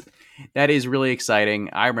yeah, that is really exciting.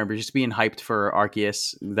 I remember just being hyped for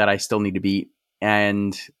Arceus that I still need to beat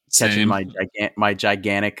and catching my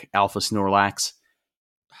gigantic Alpha Snorlax.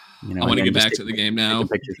 I want to get back to the game now.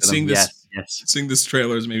 Seeing this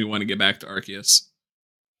trailer has made me want to get back to Arceus.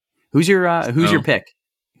 Who's your pick?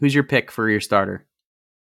 Who's your pick for your starter?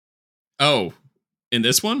 Oh, in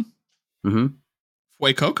this one? Mm-hmm.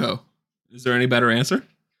 Fuecoco. Is there any better answer?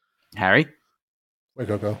 Harry?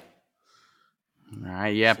 Fuecoco. All right,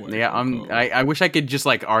 yeah. I wish I could just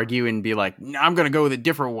like argue and be like, no, I'm gonna go with a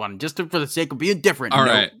different one, just for the sake of being different. All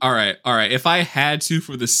right. If I had to,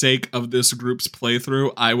 for the sake of this group's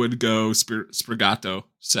playthrough, I would go Sprigato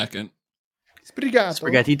second.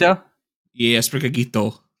 Sprigatito? Yeah,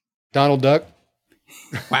 Sprigatito. Donald Duck.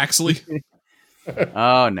 Waxley.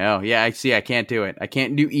 Oh no, yeah. I see. I can't do it. I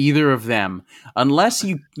can't do either of them unless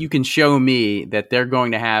you can show me that they're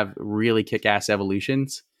going to have really kick-ass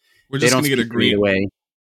evolutions. We're just going to get a green. Away.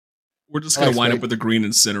 We're just going to wind up with a green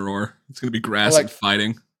Incineroar. It's going to be grass and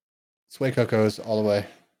fighting. Suicocos all the way.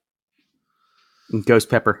 And Ghost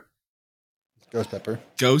Pepper.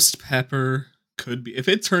 Ghost Pepper could be. If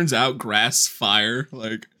it turns out grass fire,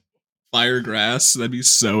 like fire grass, that'd be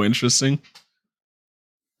so interesting.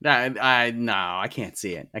 No, I can't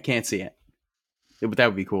see it. But that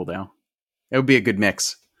would be cool, though. It would be a good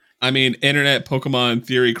mix. I mean, internet Pokemon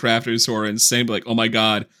theory crafters who are insane, like, oh my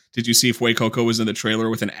god, did you see Fuecoco was in the trailer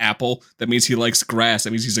with an apple? That means he likes grass.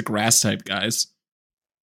 That means he's a grass type, guys.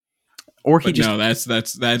 Or he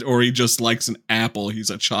just likes an apple. He's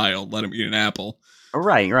a child. Let him eat an apple.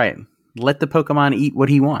 Right. Let the Pokemon eat what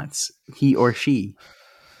he wants. He or she.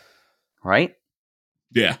 Right?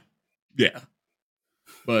 Yeah.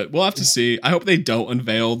 But we'll have to see. I hope they don't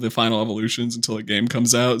unveil the final evolutions until the game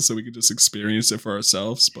comes out, so we can just experience it for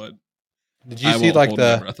ourselves. But did you see like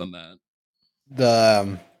my breath on that?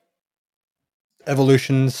 The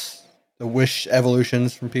evolutions, the wish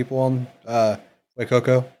evolutions from people on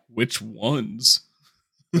Fuecoco? Which ones?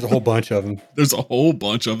 There's a whole bunch of them. There's a whole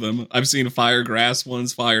bunch of them. I've seen fire grass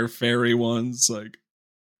ones, fire fairy ones. Like,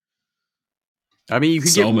 I mean,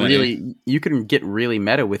 you can get really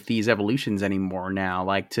meta with these evolutions anymore now.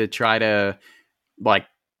 Like to try to, like,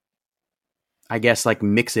 I guess like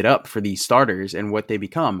mix it up for these starters and what they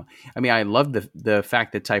become. I mean, I love the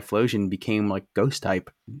fact that Typhlosion became like Ghost type,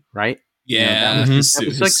 right? Yeah, that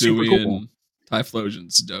was like super cool.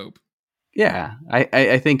 Typhlosion's dope. Yeah,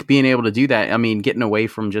 I think being able to do that, I mean, getting away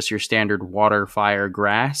from just your standard water, fire,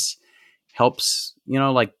 grass helps,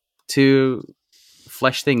 like to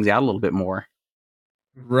flesh things out a little bit more.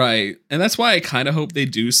 Right. And that's why I kind of hope they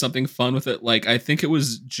do something fun with it. Like, I think it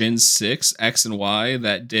was Gen 6, X and Y,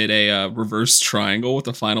 that did a reverse triangle with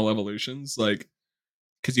the final evolutions. Like,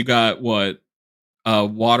 because you got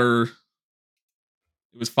water.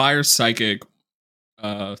 It was fire, psychic,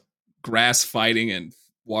 grass fighting, and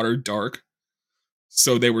water dark.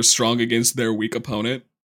 So they were strong against their weak opponent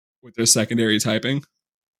with their secondary typing.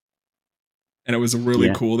 And it was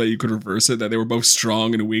really cool that you could reverse it, that they were both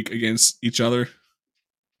strong and weak against each other.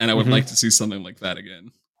 And I would like to see something like that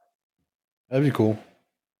again. That'd be cool.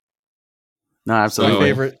 No,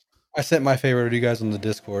 absolutely. I sent my favorite to you guys on the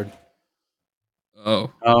Discord.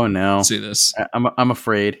 Oh no! Let's see this. I'm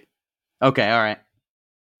afraid. Okay, all right.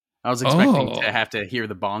 I was expecting to have to hear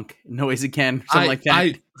the bonk noise again, something like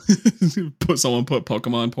that. Someone put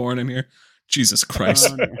Pokemon porn in here. Jesus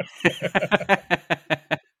Christ!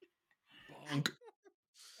 Bonk.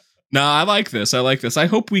 No, I like this. I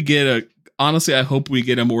hope we get I hope we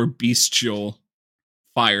get a more bestial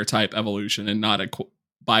fire type evolution and not a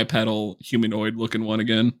bipedal humanoid looking one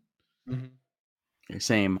again. Mm-hmm.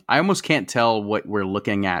 Same. I almost can't tell what we're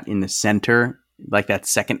looking at in the center, like that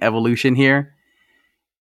second evolution here.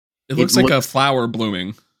 It looks like a flower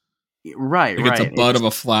blooming. Right, It's a bud of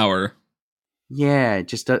a flower. Yeah,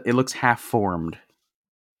 it looks half formed.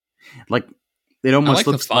 Like it almost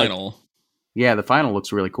looks the final. Like, yeah, the final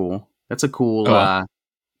looks really cool. That's a cool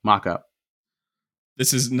mock-up.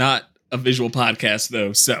 This is not a visual podcast,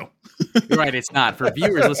 though, so. You're right, it's not. For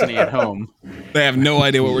viewers listening at home. They have no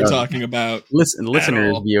idea what we're talking about.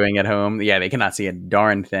 Listeners viewing at home, yeah, they cannot see a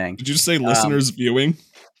darn thing. Did you just say listeners viewing?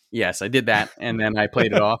 Yes, I did that, and then I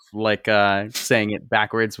played it off like saying it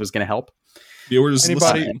backwards was going to help. Viewers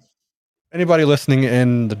listening. Anybody listening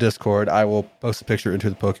in the Discord, I will post a picture into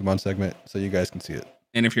the Pokemon segment so you guys can see it.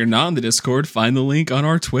 And if you're not in the Discord, find the link on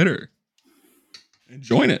our Twitter and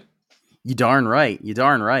join it. You darn right.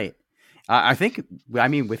 I think,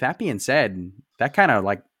 with that being said, that kind of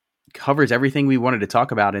like covers everything we wanted to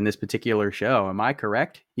talk about in this particular show. Am I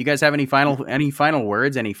correct? You guys have any final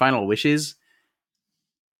words, any final wishes?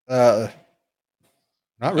 Not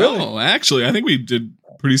really. No, actually, I think we did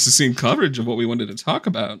pretty succinct coverage of what we wanted to talk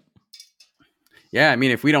about. Yeah, I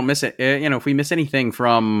mean, if we don't miss it, if we miss anything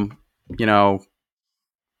from,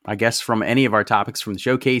 I guess from any of our topics from the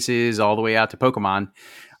showcases all the way out to Pokemon,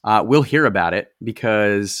 we'll hear about it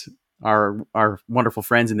because our wonderful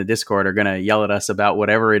friends in the Discord are going to yell at us about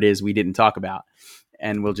whatever it is we didn't talk about,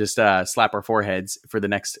 and we'll just slap our foreheads for the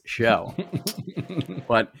next show.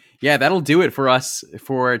 But yeah, that'll do it for us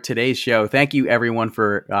for today's show. Thank you everyone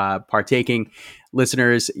for partaking.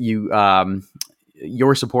 Listeners,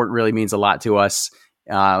 your support really means a lot to us.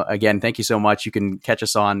 Again, thank you so much. You can catch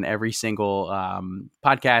us on every single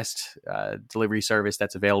podcast delivery service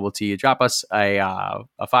that's available to you. Drop us a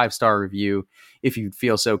 5-star review if you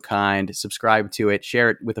feel so kind. Subscribe to it. Share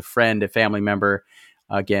it with a friend, a family member.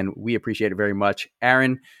 Again, we appreciate it very much.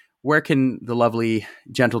 Aaron, where can the lovely,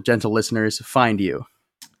 gentle listeners find you?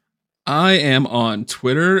 I am on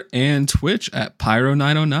Twitter and Twitch at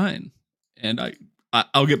Pyro909. And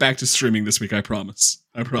I'll get back to streaming this week, I promise.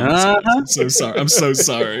 I promise. I'm so sorry. I'm so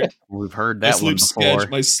sorry. We've heard that one before.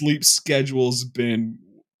 My sleep schedule's been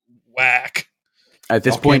whack. At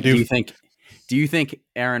this point, do you think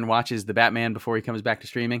Aaron watches the Batman before he comes back to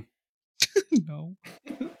streaming? No.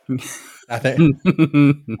 I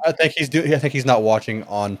think he's not watching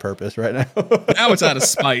on purpose right now. Now it's out of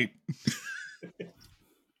spite.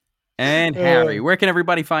 And Harry, where can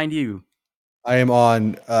everybody find you? I am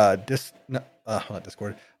on not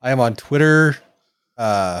Discord. I am on Twitter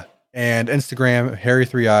and Instagram, Harry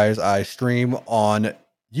 3 Eyes. I stream on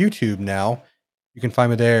YouTube now. You can find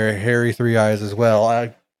me there, Harry 3 Eyes as well.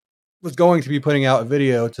 I was going to be putting out a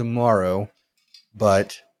video tomorrow,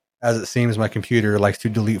 but as it seems, my computer likes to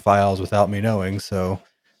delete files without me knowing, so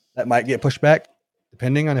that might get pushed back,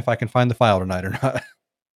 depending on if I can find the file tonight or not.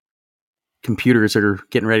 Computers are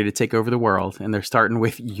getting ready to take over the world, and they're starting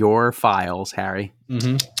with your files, Harry.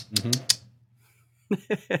 And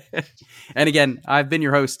again, I've been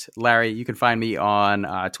your host, Larry. You can find me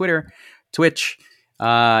on Twitter, Twitch,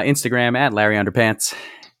 Instagram at Larry Underpants.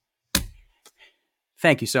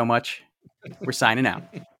 Thank you so much. We're signing out.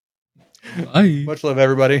 Bye. Much love,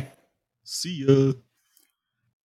 everybody. See ya.